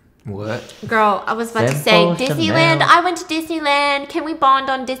 What? Girl, I was about to say Disneyland. Chanel. I went to Disneyland. Can we bond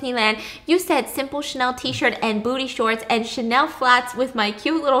on Disneyland? You said simple Chanel t-shirt and booty shorts and Chanel flats with my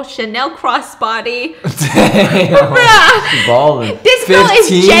cute little Chanel crossbody. Damn. Bruh. Ballin'. This girl is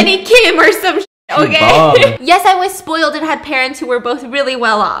Jenny Kim or some shit. Okay. Yes, I was spoiled and had parents who were both really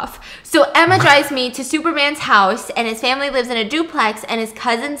well off. So Emma drives me to Superman's house, and his family lives in a duplex, and his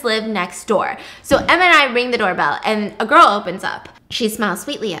cousins live next door. So Emma and I ring the doorbell, and a girl opens up. She smiles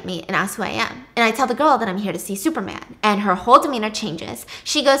sweetly at me and asks who I am. And I tell the girl that I'm here to see Superman. And her whole demeanor changes.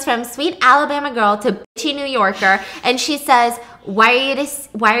 She goes from sweet Alabama girl to bitchy New Yorker. And she says, why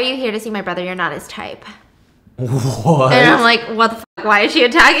are you here to see my brother? You're not his type. What? And I'm like, what the fuck? Why is she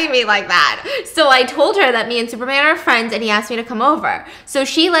attacking me like that? So I told her that me and Superman are friends and he asked me to come over. So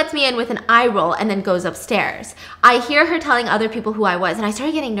she lets me in with an eye roll and then goes upstairs. I hear her telling other people who I was and I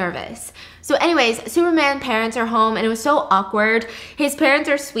started getting nervous. So anyways, Superman's parents are home and it was so awkward. His parents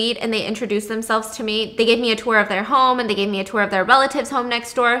are sweet and they introduced themselves to me. They gave me a tour of their home and they gave me a tour of their relatives' home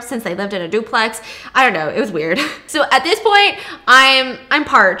next door since they lived in a duplex. I don't know, it was weird. So at this point, I'm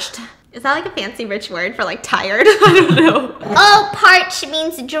parched. Is that like a fancy rich word for like tired? I don't know. Oh, parched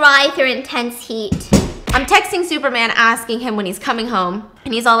means dry through intense heat. I'm texting Superman asking him when he's coming home.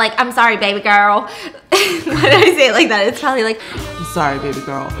 And he's all like, I'm sorry, baby girl. Why did I say it like that? It's probably like, I'm sorry, baby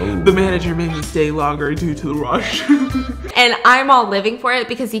girl. The manager made me stay longer due to the rush. and I'm all living for it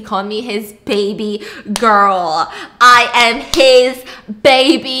because he called me his baby girl. I am his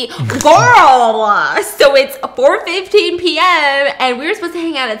baby girl. So it's 4:15 p.m. and we were supposed to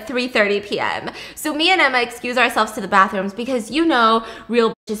hang out at 3:30 p.m. So me and Emma excuse ourselves to the bathrooms because you know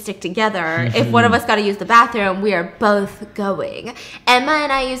real bitches stick together. If one of us got to use the bathroom, we are both going. Emma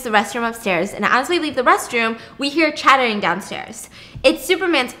and I use the restroom upstairs, and as we leave the restroom, we hear chattering downstairs. It's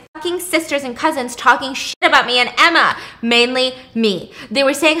Superman's fucking sisters and cousins talking shit about me and Emma, mainly me. They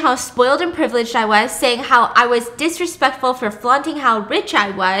were saying how spoiled and privileged I was, saying how I was disrespectful for flaunting how rich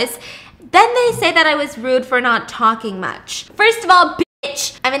I was. Then they say that I was rude for not talking much. First of all,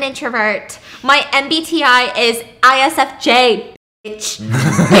 bitch, I'm an introvert. My MBTI is ISFJ, bitch.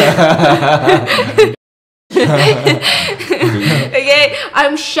 Okay,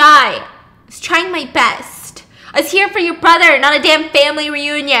 I'm shy. I was trying my best. I was here for your brother, not a damn family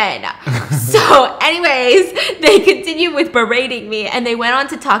reunion. So anyways, they continued with berating me and they went on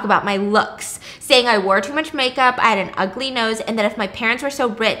to talk about my looks, saying I wore too much makeup, I had an ugly nose, and that if my parents were so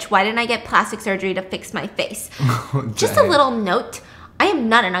rich, why didn't I get plastic surgery to fix my face? Just a little note. I am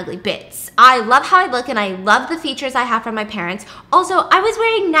not an ugly bitch. I love how I look and I love the features I have from my parents. Also, I was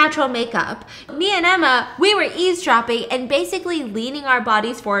wearing natural makeup. Me and Emma, we were eavesdropping and basically leaning our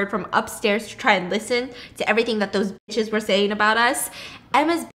bodies forward from upstairs to try and listen to everything that those bitches were saying about us.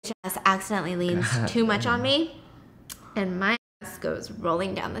 Emma's bitch ass accidentally leans too much on me and my ass goes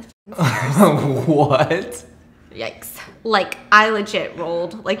rolling down the stairs. What? Yikes. Like, I legit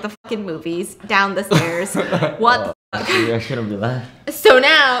rolled, like the fucking movies, down the stairs. What the fuck? I shouldn't be laughing. So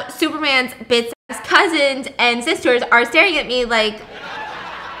now, Superman's bitch-ass cousins and sisters are staring at me like...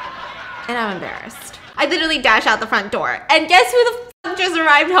 And I'm embarrassed. I literally dash out the front door. And guess who the fuck just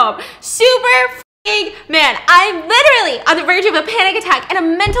arrived home? Super man, I'm literally on the verge of a panic attack and a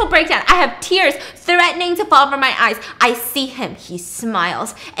mental breakdown. I have tears threatening to fall from my eyes. I see him, he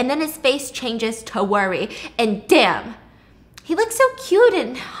smiles, and then his face changes to worry. And damn, he looks so cute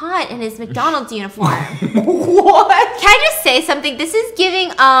and hot in his McDonald's uniform. What? Can I just say something? This is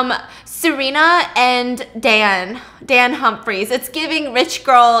giving Serena and Dan Humphries. It's giving rich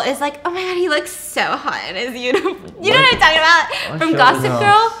girl. It's like, oh my god, he looks so hot in his uniform. You know what I'm talking about? From Gossip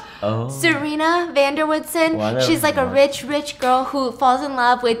Girl? Oh. Serena Vanderwoodson, she's like a rich girl who falls in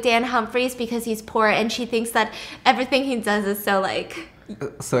love with Dan Humphries because he's poor and she thinks that everything he does is so like...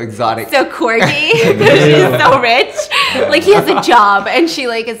 So exotic. So quirky because she's so rich. Like he has a job and she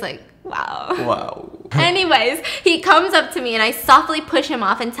like is like, wow. Wow. Anyways, he comes up to me and I softly push him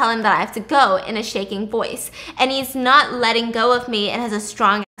off and tell him that I have to go in a shaking voice. And he's not letting go of me and has a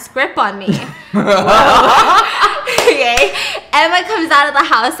strong ass grip on me. Okay. Emma comes out of the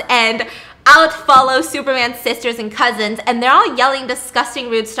house and out follow Superman's sisters and cousins and they're all yelling disgusting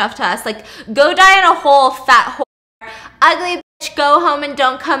rude stuff to us like, go die in a hole, fat whore. Ugly bitch, go home and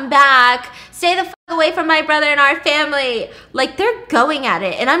don't come back. Stay the fuck away from my brother and our family. Like, they're going at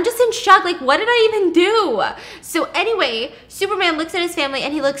it. And I'm just in shock. Like, what did I even do? So anyway, Superman looks at his family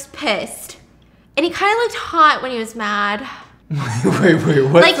and he looks pissed. And he kind of looked hot when he was mad. Wait,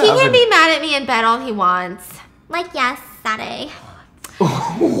 what? Like, he can be mad at me in bed all he wants. Like yesterday. There's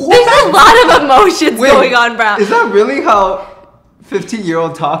a lot of emotions going on, bro. Is that really how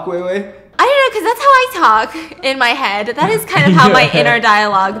 15-year-old talk, Wei? I didn't because that's how I talk in my head. That is kind of how my inner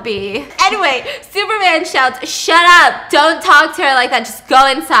dialogue be. Anyway, Superman shouts, "Shut up! Don't talk to her like that. Just go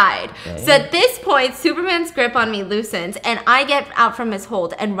inside." Okay. So at this point, Superman's grip on me loosens, and I get out from his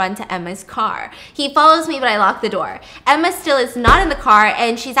hold and run to Emma's car. He follows me, but I lock the door. Emma still is not in the car,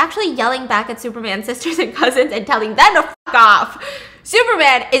 and she's actually yelling back at Superman's sisters and cousins and telling them to fuck off.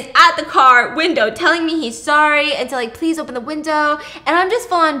 Superman is at the car window telling me he's sorry and to like please open the window, and I'm just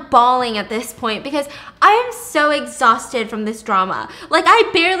full on bawling at this point because I am so exhausted from this drama. Like, I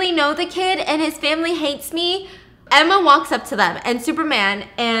barely know the kid and his family hates me. Emma walks up to them and Superman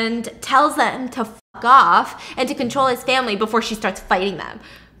and tells them to fuck off and to control his family before she starts fighting them.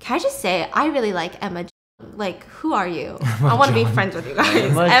 Can I just say, I really like Emma. Like, who are you? I want to be friends with you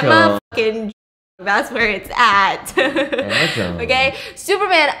guys. Emma fucking. That's where it's at. Okay?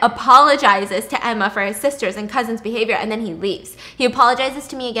 Superman apologizes to Emma for his sisters and cousins' behavior, and then he leaves. He apologizes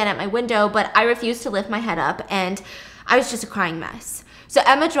to me again at my window, but I refuse to lift my head up, and I was just a crying mess. So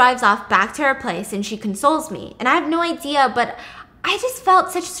Emma drives off back to her place, and she consoles me. And I have no idea, but I just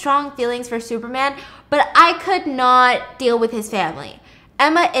felt such strong feelings for Superman, but I could not deal with his family.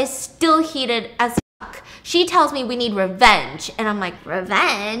 Emma is still heated as fuck. She tells me we need revenge, and I'm like,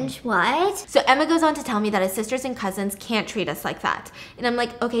 revenge? What? So Emma goes on to tell me that his sisters and cousins can't treat us like that. And I'm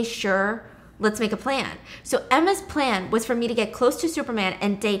like, okay, sure, let's make a plan. So Emma's plan was for me to get close to Superman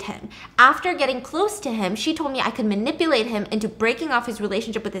and date him. After getting close to him, she told me I could manipulate him into breaking off his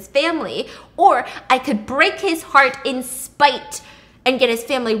relationship with his family, or I could break his heart in spite and get his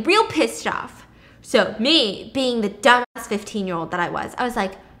family real pissed off. So me, being the dumbass 15-year-old that I was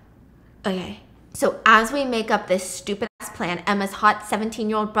like, okay. So as we make up this stupid ass plan, Emma's hot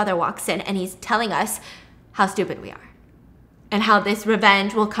 17-year-old brother walks in and he's telling us how stupid we are and how this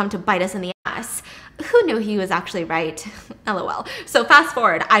revenge will come to bite us in the ass. Who knew he was actually right? LOL. So fast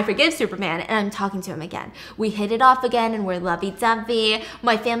forward, I forgive Superman and I'm talking to him again. We hit it off again and we're lovey-dovey.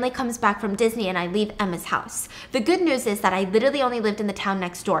 My family comes back from Disney and I leave Emma's house. The good news is that I literally only lived in the town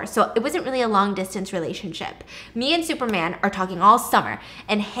next door, so it wasn't really a long distance relationship. Me and Superman are talking all summer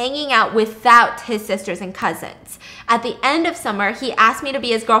and hanging out without his sisters and cousins. At the end of summer, he asked me to be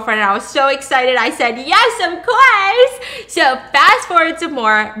his girlfriend and I was so excited. I said, yes, of course. So fast forward some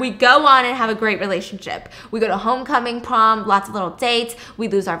more, we go on and have a great relationship. We go to homecoming, prom, lots of little dates. We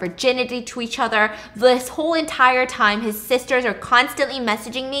lose our virginity to each other. This whole entire time, his sisters are constantly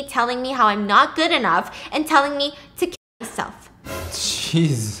messaging me, telling me how I'm not good enough and telling me to kill myself.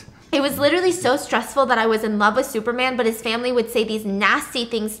 Jeez. It was literally so stressful that I was in love with Superman, but his family would say these nasty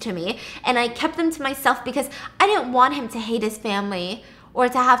things to me, and I kept them to myself because I didn't want him to hate his family or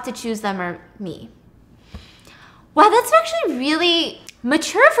to have to choose them or me. Wow, that's actually really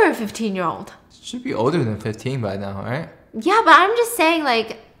mature for a 15-year-old. Should be older than 15 by now, right? Yeah, but I'm just saying,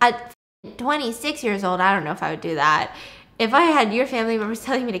 like, at 26 years old, I don't know if I would do that. If I had your family members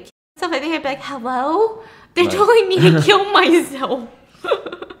telling me to kill myself, I think I'd be like, hello? They're telling me to kill myself.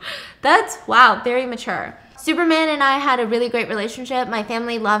 That's, wow, very mature. Superman and I had a really great relationship. My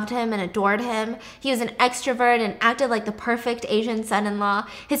family loved him and adored him. He was an extrovert and acted like the perfect Asian son-in-law.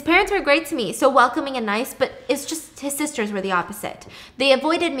 His parents were great to me, so welcoming and nice, but it's just his sisters were the opposite. They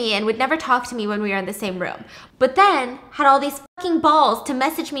avoided me and would never talk to me when we were in the same room. But then had all these fucking balls to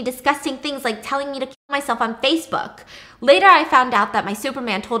message me disgusting things like telling me to kill myself on Facebook. Later, I found out that my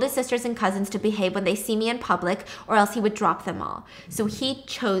Superman told his sisters and cousins to behave when they see me in public or else he would drop them all. So he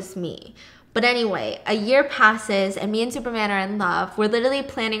chose me. But anyway, a year passes and me and Superman are in love. We're literally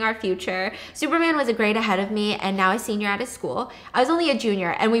planning our future. Superman was a grade ahead of me and now a senior at his school. I was only a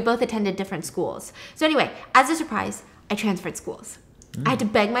junior and we both attended different schools. So anyway, as a surprise, I transferred schools. I had to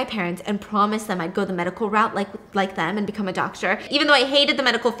beg my parents and promise them I'd go the medical route like them and become a doctor, even though I hated the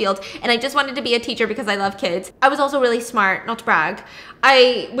medical field and I just wanted to be a teacher because I love kids. I was also really smart, not to brag.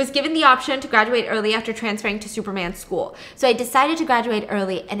 I was given the option to graduate early after transferring to Superman's school. So I decided to graduate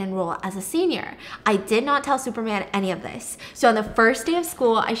early and enroll as a senior. I did not tell Superman any of this. So on the first day of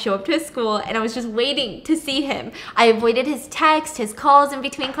school, I show up to his school and I was just waiting to see him. I avoided his texts, his calls in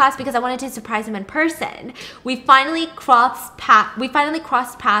between class because I wanted to surprise him in person. We finally crossed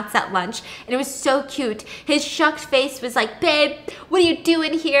paths at lunch and it was so cute. His shocked face was like, babe, what are you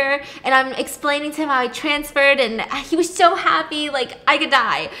doing here? And I'm explaining to him how I transferred and he was so happy, like I could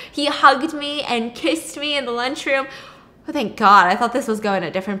die. He hugged me and kissed me in the lunchroom. Oh, thank God. I thought this was going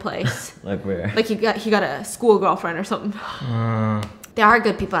a different place. Like where? Like he got a school girlfriend or something. There are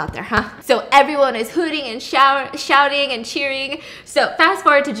good people out there, huh? So everyone is hooting and shouting and cheering. So fast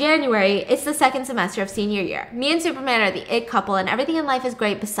forward to January, it's the second semester of senior year. Me and Superman are the it couple and everything in life is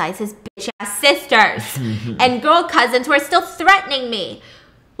great besides his bitch ass sisters and girl cousins who are still threatening me.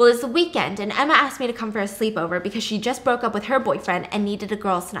 Well, it's the weekend, and Emma asked me to come for a sleepover because she just broke up with her boyfriend and needed a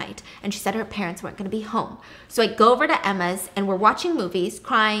girls' night, and she said her parents weren't going to be home. So I go over to Emma's, and we're watching movies,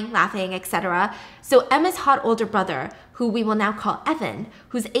 crying, laughing, etc. So Emma's hot older brother, who we will now call Evan,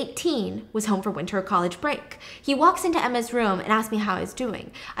 who's 18, was home for winter college break. He walks into Emma's room and asks me how I was doing.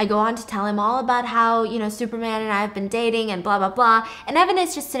 I go on to tell him all about how, Superman and I have been dating and blah, blah, blah, and Evan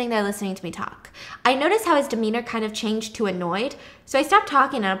is just sitting there listening to me talk. I noticed how his demeanor kind of changed to annoyed, so I stopped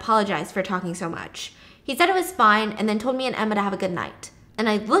talking and apologized for talking so much. He said it was fine and then told me and Emma to have a good night. And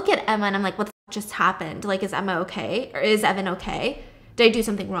I look at Emma and I'm like, what the f just happened? Like, is Emma okay? Or is Evan okay? Did I do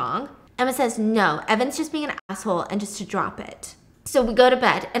something wrong? Emma says, no, Evan's just being an asshole and just to drop it. So we go to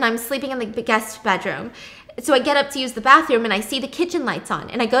bed and I'm sleeping in the guest bedroom. So I get up to use the bathroom and I see the kitchen lights on.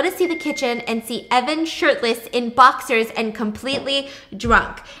 And I go to see the kitchen and see Evan shirtless in boxers and completely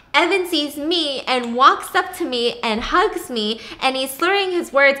drunk. Evan sees me and walks up to me and hugs me and he's slurring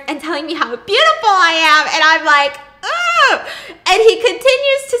his words and telling me how beautiful I am. And I'm like, ugh! And he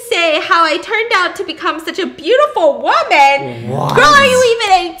continues to say how I turned out to become such a beautiful woman. What? Girl, are you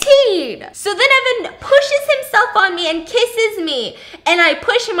even 18? So then Evan pushes himself on me and kisses me. And I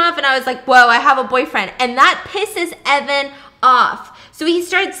push him off and I was like, whoa, I have a boyfriend. And that pisses Evan off. So he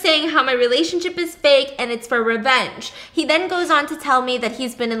starts saying how my relationship is fake and it's for revenge. He then goes on to tell me that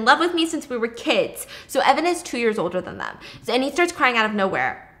he's been in love with me since we were kids. So Evan is 2 years older than them. And he starts crying out of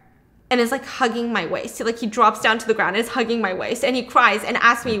nowhere. And is like hugging my waist. So, like, he drops down to the ground and is hugging my waist. And he cries and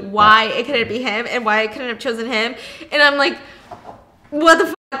asks me why it couldn't be him and why I couldn't have chosen him. And I'm like, what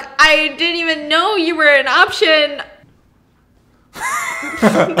the fuck? I didn't even know you were an option.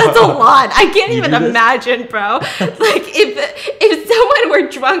 That's a lot. I can't even imagine, bro. Like, if someone were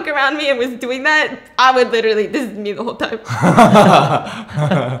drunk around me and was doing that, I would literally, this is me the whole time.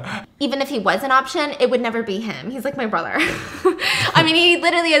 Even if he was an option, it would never be him. He's like my brother. I mean, he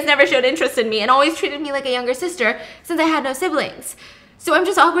literally has never showed interest in me and always treated me like a younger sister since I had no siblings. So I'm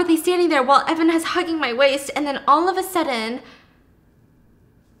just awkwardly standing there while Evan is hugging my waist, and then all of a sudden,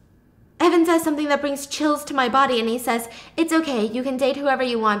 Evan says something that brings chills to my body, and he says, it's okay, you can date whoever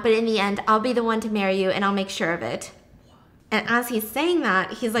you want, but in the end, I'll be the one to marry you, and I'll make sure of it. And as he's saying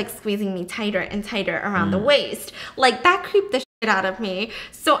that, he's like squeezing me tighter and tighter around the waist. Like, that creeped the shit out of me.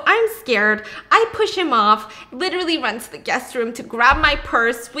 So I'm scared. I push him off, literally run to the guest room to grab my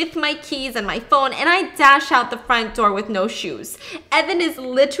purse with my keys and my phone, and I dash out the front door with no shoes. Evan is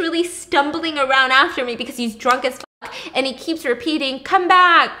literally stumbling around after me because he's drunk as fuck, and he keeps repeating, come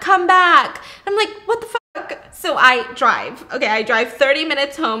back, come back. I'm like, what the fuck? So I drive. Okay, I drive 30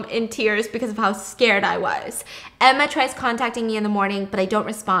 minutes home in tears because of how scared I was. Emma tries contacting me in the morning, but I don't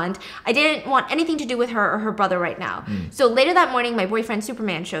respond. I didn't want anything to do with her or her brother right now. So later that morning, my boyfriend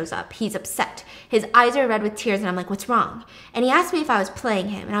Superman shows up. He's upset. His eyes are red with tears, and I'm like, what's wrong? And he asked me if I was playing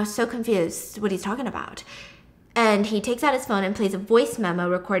him, and I was so confused what he's talking about. And he takes out his phone and plays a voice memo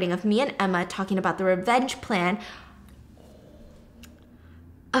recording of me and Emma talking about the revenge plan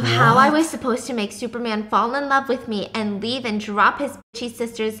of how I was supposed to make Superman fall in love with me and leave and drop his bitchy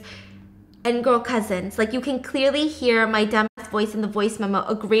sisters and girl cousins. Like, you can clearly hear my dumbass voice in the voice memo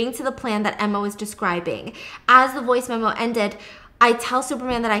agreeing to the plan that Emma was describing. As the voice memo ended, I tell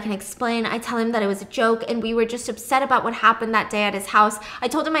Superman that I can explain. I tell him that it was a joke and we were just upset about what happened that day at his house. I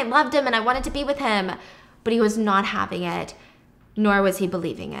told him I loved him and I wanted to be with him, but he was not having it, nor was he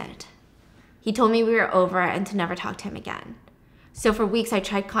believing it. He told me we were over and to never talk to him again. So for weeks, I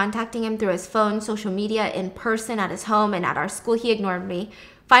tried contacting him through his phone, social media, in person, at his home, and at our school. He ignored me.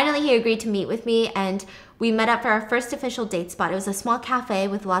 Finally, he agreed to meet with me, and we met up for our first official date spot. It was a small cafe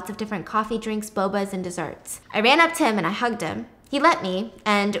with lots of different coffee, drinks, bobas, and desserts. I ran up to him and I hugged him. He let me,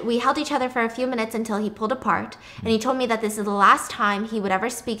 and we held each other for a few minutes until he pulled apart, and he told me that this is the last time he would ever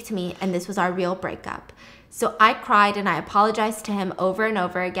speak to me, and this was our real breakup. So I cried and I apologized to him over and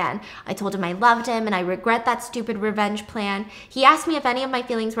over again. I told him I loved him and I regret that stupid revenge plan. He asked me if any of my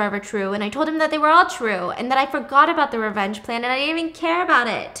feelings were ever true, and I told him that they were all true and that I forgot about the revenge plan and I didn't even care about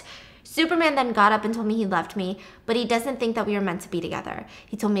it. Superman then got up and told me he loved me, but he doesn't think that we were meant to be together.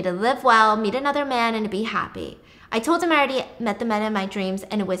 He told me to live well, meet another man, and to be happy. I told him I already met the man in my dreams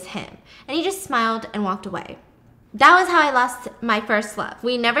and it was him. And he just smiled and walked away. That was how I lost my first love.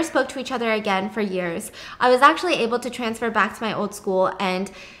 We never spoke to each other again for years. I was actually able to transfer back to my old school and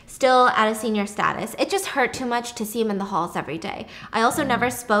still at a senior status. It just hurt too much to see him in the halls every day. I also never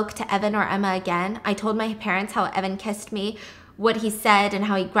spoke to Evan or Emma again. I told my parents how Evan kissed me, what he said, and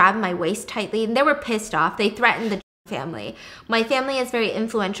how he grabbed my waist tightly, and they were pissed off. They threatened the family. My family is very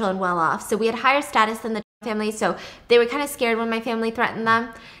influential and well off, so we had higher status than the family, so they were kind of scared when my family threatened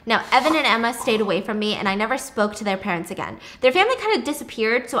them. Now, Evan and Emma stayed away from me, and I never spoke to their parents again. Their family kind of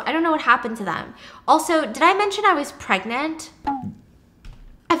disappeared, so I don't know what happened to them. Also, did I mention I was pregnant?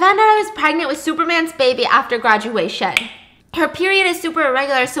 I found out I was pregnant with Superman's baby after graduation. Her period is super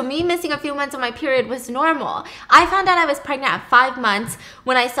irregular, so me missing a few months of my period was normal. I found out I was pregnant at 5 months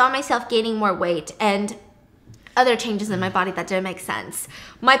when I saw myself gaining more weight and other changes in my body that didn't make sense.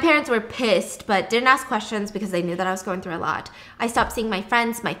 My parents were pissed, but didn't ask questions because they knew that I was going through a lot. I stopped seeing my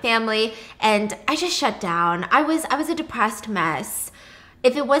friends, my family, and I just shut down. I was a depressed mess.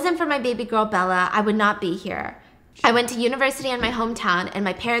 If it wasn't for my baby girl Bella, I would not be here. I went to university in my hometown, and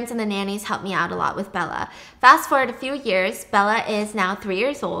my parents and the nannies helped me out a lot with Bella. Fast forward a few years, Bella is now 3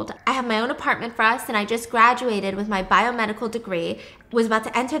 years old. I have my own apartment for us, and I just graduated with my biomedical degree, was about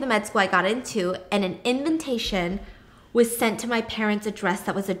to enter the med school I got into, and an invitation was sent to my parents' address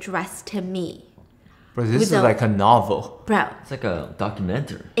that was addressed to me. Bro, this is like a novel. Bro. It's like a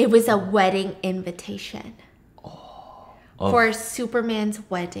documentary. It was a wedding invitation. For Superman's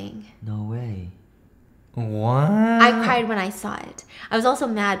wedding. No way. What? I cried when I saw it. I was also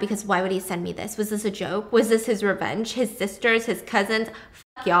mad because why would he send me this? Was this a joke? Was this his revenge? His sisters, his cousins?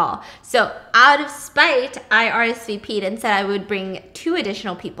 Fuck y'all. So out of spite, I RSVP'd and said I would bring 2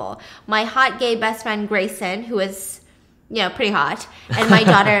 additional people. My hot gay best friend Grayson, who is, pretty hot, and my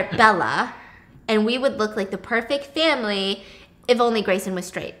daughter Bella. And we would look like the perfect family if only Grayson was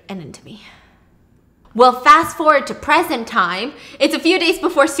straight and into me. Well, fast forward to present time. It's a few days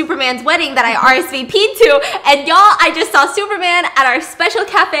before Superman's wedding that I RSVP'd to, and y'all, I just saw Superman at our special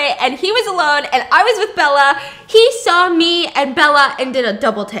cafe, and he was alone, and I was with Bella. He saw me and Bella and did a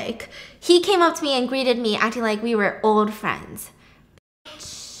double take. He came up to me and greeted me, acting like we were old friends.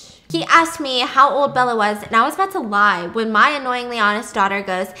 He asked me how old Bella was, and I was about to lie when my annoyingly honest daughter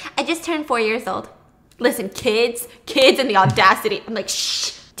goes, I just turned 4 years old. Listen, kids and the audacity. I'm like,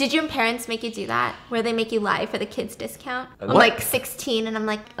 shh. Did your parents make you do that? Where they make you lie for the kids discount? I'm like 16 and I'm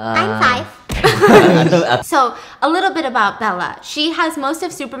like, I'm 5. So a little bit about Bella. She has most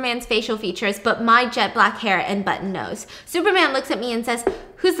of Superman's facial features, but my jet black hair and button nose. Superman looks at me and says,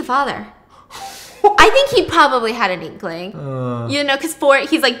 who's the father? I think he probably had an inkling. Because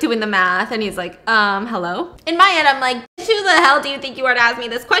he's like doing the math and he's like, hello? In my head, I'm like, who the hell do you think you are to ask me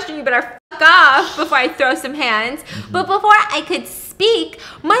this question? You better fuck off before I throw some hands. But before I could speak,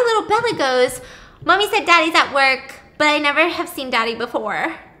 my little Bella goes, Mommy said Daddy's at work, but I never have seen Daddy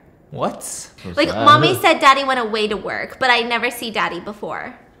before. What? Like, Mommy said Daddy went away to work, but I never see Daddy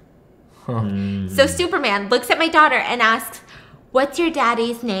before. So Superman looks at my daughter and asks, what's your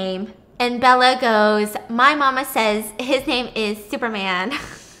daddy's name? And Bella goes, my mama says his name is Superman.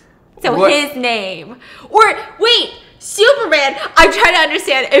 So what? His name. Or, wait, Superman. I'm trying to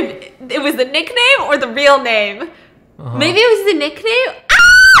understand if it was the nickname or the real name. Maybe it was the nickname?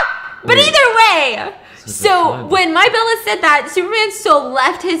 Ah! But either way. So when my Bella said that, Superman so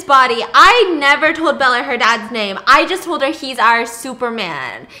left his body. I never told Bella her dad's name. I just told her he's our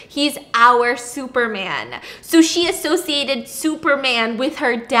Superman. He's our Superman. So she associated Superman with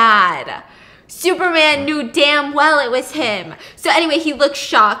her dad. Superman knew damn well it was him. So anyway, he looks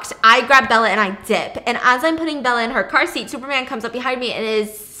shocked. I grab Bella and I dip. And as I'm putting Bella in her car seat, Superman comes up behind me and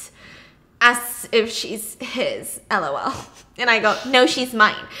asks if she's his, LOL. And I go, no, she's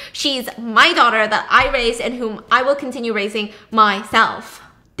mine. She's my daughter that I raised and whom I will continue raising myself.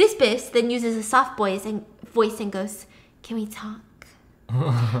 This bitch then uses a soft voice and goes, can we talk?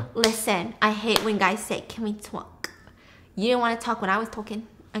 Listen, I hate when guys say, can we talk? You didn't want to talk when I was talking.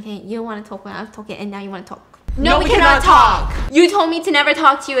 Okay, you didn't want to talk when I was talking and now you want to talk. No, we cannot talk. You told me to never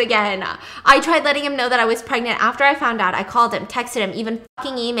talk to you again. I tried letting him know that I was pregnant after I found out. I called him, texted him, even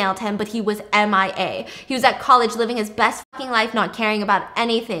fucking emailed him, but he was MIA. He was at college living his best fucking life, not caring about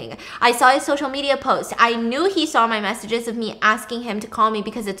anything. I saw his social media post. I knew he saw my messages of me asking him to call me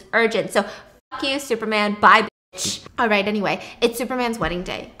because it's urgent. So fuck you, Superman. Bye, bitch. Alright, anyway, it's Superman's wedding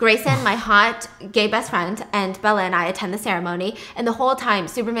day. Grayson, my hot gay best friend, and Bella and I attend the ceremony, and the whole time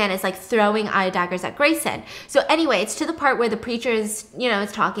Superman is like throwing eye daggers at Grayson. So anyway, it's to the part where the preacher is,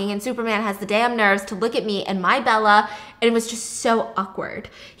 is talking, and Superman has the damn nerves to look at me and my Bella, and it was just so awkward.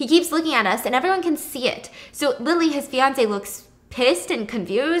 He keeps looking at us, and everyone can see it. So Lily, his fiance, looks pissed and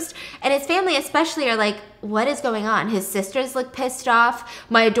confused, and his family especially are like, what is going on? His sisters look pissed off.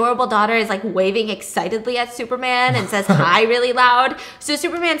 My adorable daughter is like waving excitedly at Superman and says hi really loud. So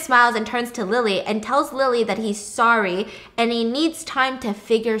Superman smiles and turns to Lily and tells Lily that he's sorry and he needs time to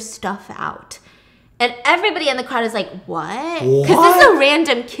figure stuff out. And everybody in the crowd is like, what? Because this is a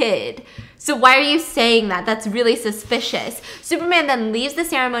random kid. So why are you saying that? That's really suspicious. Superman then leaves the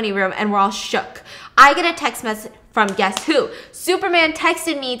ceremony room and we're all shook. I get a text message from guess who? Superman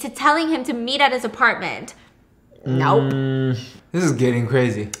texted me telling him to meet at his apartment. Nope. This is getting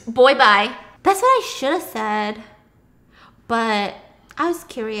crazy. Boy, bye. That's what I should have said. But I was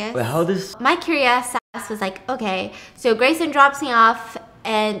curious. Wait, how this? My curious ass was like, okay, so Grayson drops me off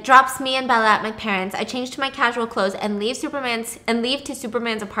and drops me and Bella at my parents'. I change to my casual clothes and leave to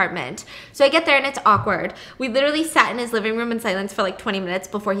Superman's apartment. So I get there and it's awkward. We literally sat in his living room in silence for like 20 minutes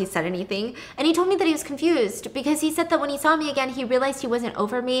before he said anything. And he told me that he was confused because he said that when he saw me again, he realized he wasn't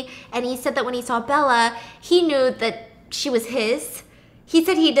over me. And he said that when he saw Bella, he knew that she was his. He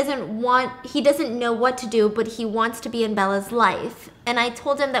said he doesn't know what to do, but he wants to be in Bella's life. And I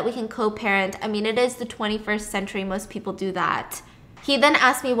told him that we can co-parent. I mean, it is the 21st century. Most people do that. He then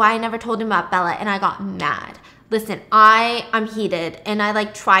asked me why I never told him about Bella, and I got mad. Listen, I'm heated, and I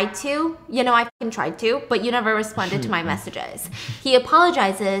tried to. I fucking tried to, but you never responded to my messages. He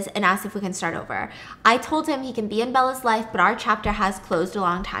apologizes and asks if we can start over. I told him he can be in Bella's life, but our chapter has closed a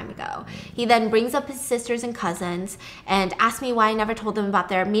long time ago. He then brings up his sisters and cousins and asks me why I never told them about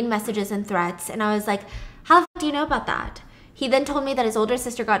their mean messages and threats, and I was like, how the fuck do you know about that? He then told me that his older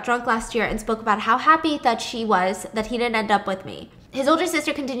sister got drunk last year and spoke about how happy that she was that he didn't end up with me. His older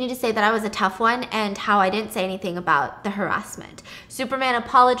sister continued to say that I was a tough one and how I didn't say anything about the harassment. Superman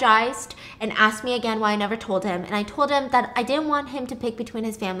apologized and asked me again why I never told him, and I told him that I didn't want him to pick between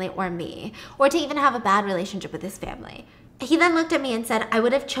his family or me, or to even have a bad relationship with his family. He then looked at me and said, I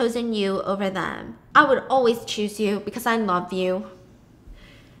would have chosen you over them. I would always choose you because I love you.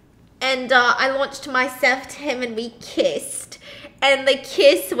 And I launched myself to him and we kissed. And the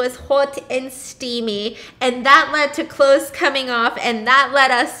kiss was hot and steamy. And that led to clothes coming off. And that led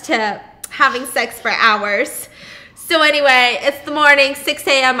us to having sex for hours. So anyway, it's the morning, 6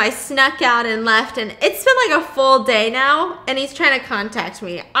 a.m. I snuck out and left. And it's been like a full day now. And he's trying to contact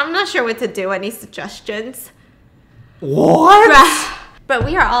me. I'm not sure what to do. Any suggestions? What? But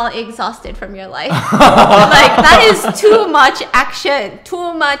we are all exhausted from your life. That is too much action.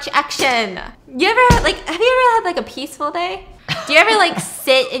 Too much action. Have you ever had a peaceful day? Do you ever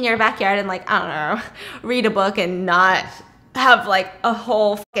sit in your backyard and I don't know, read a book and not have a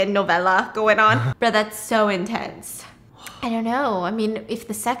whole fucking novella going on? Bro, that's so intense. I don't know. I mean, if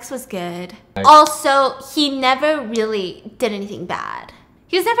the sex was good. Also, he never really did anything bad.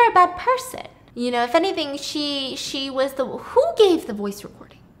 He was never a bad person. If anything, she was who gave the voice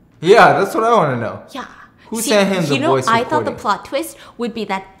recording? Yeah, that's what I want to know. Yeah. Who sent him the voice recording? I thought the plot twist would be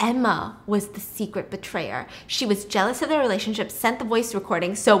that Emma was the secret betrayer. She was jealous of their relationship, sent the voice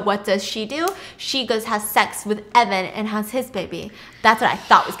recording. So what does she do? She goes has sex with Evan and has his baby. That's what I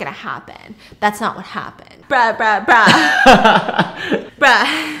thought was gonna happen. That's not what happened. Bruh.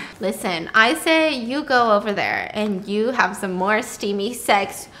 Bruh. Listen, I say you go over there and you have some more steamy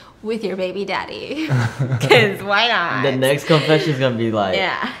sex with your baby daddy. Because why not? The next confession is gonna be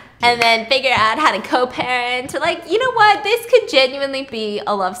yeah. And then figure out how to co-parent. You know what? This could genuinely be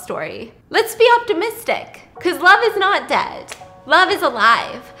a love story. Let's be optimistic. Because love is not dead. Love is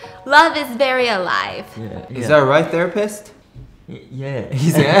alive. Love is very alive. Yeah. Is that right, therapist? Yeah.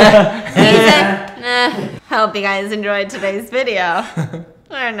 He's a... I hope you guys enjoyed today's video.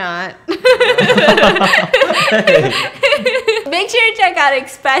 Or not. Make sure to check out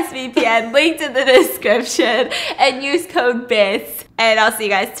ExpressVPN, linked in the description, and use code BIS. And I'll see you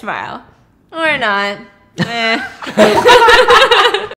guys tomorrow. Or not.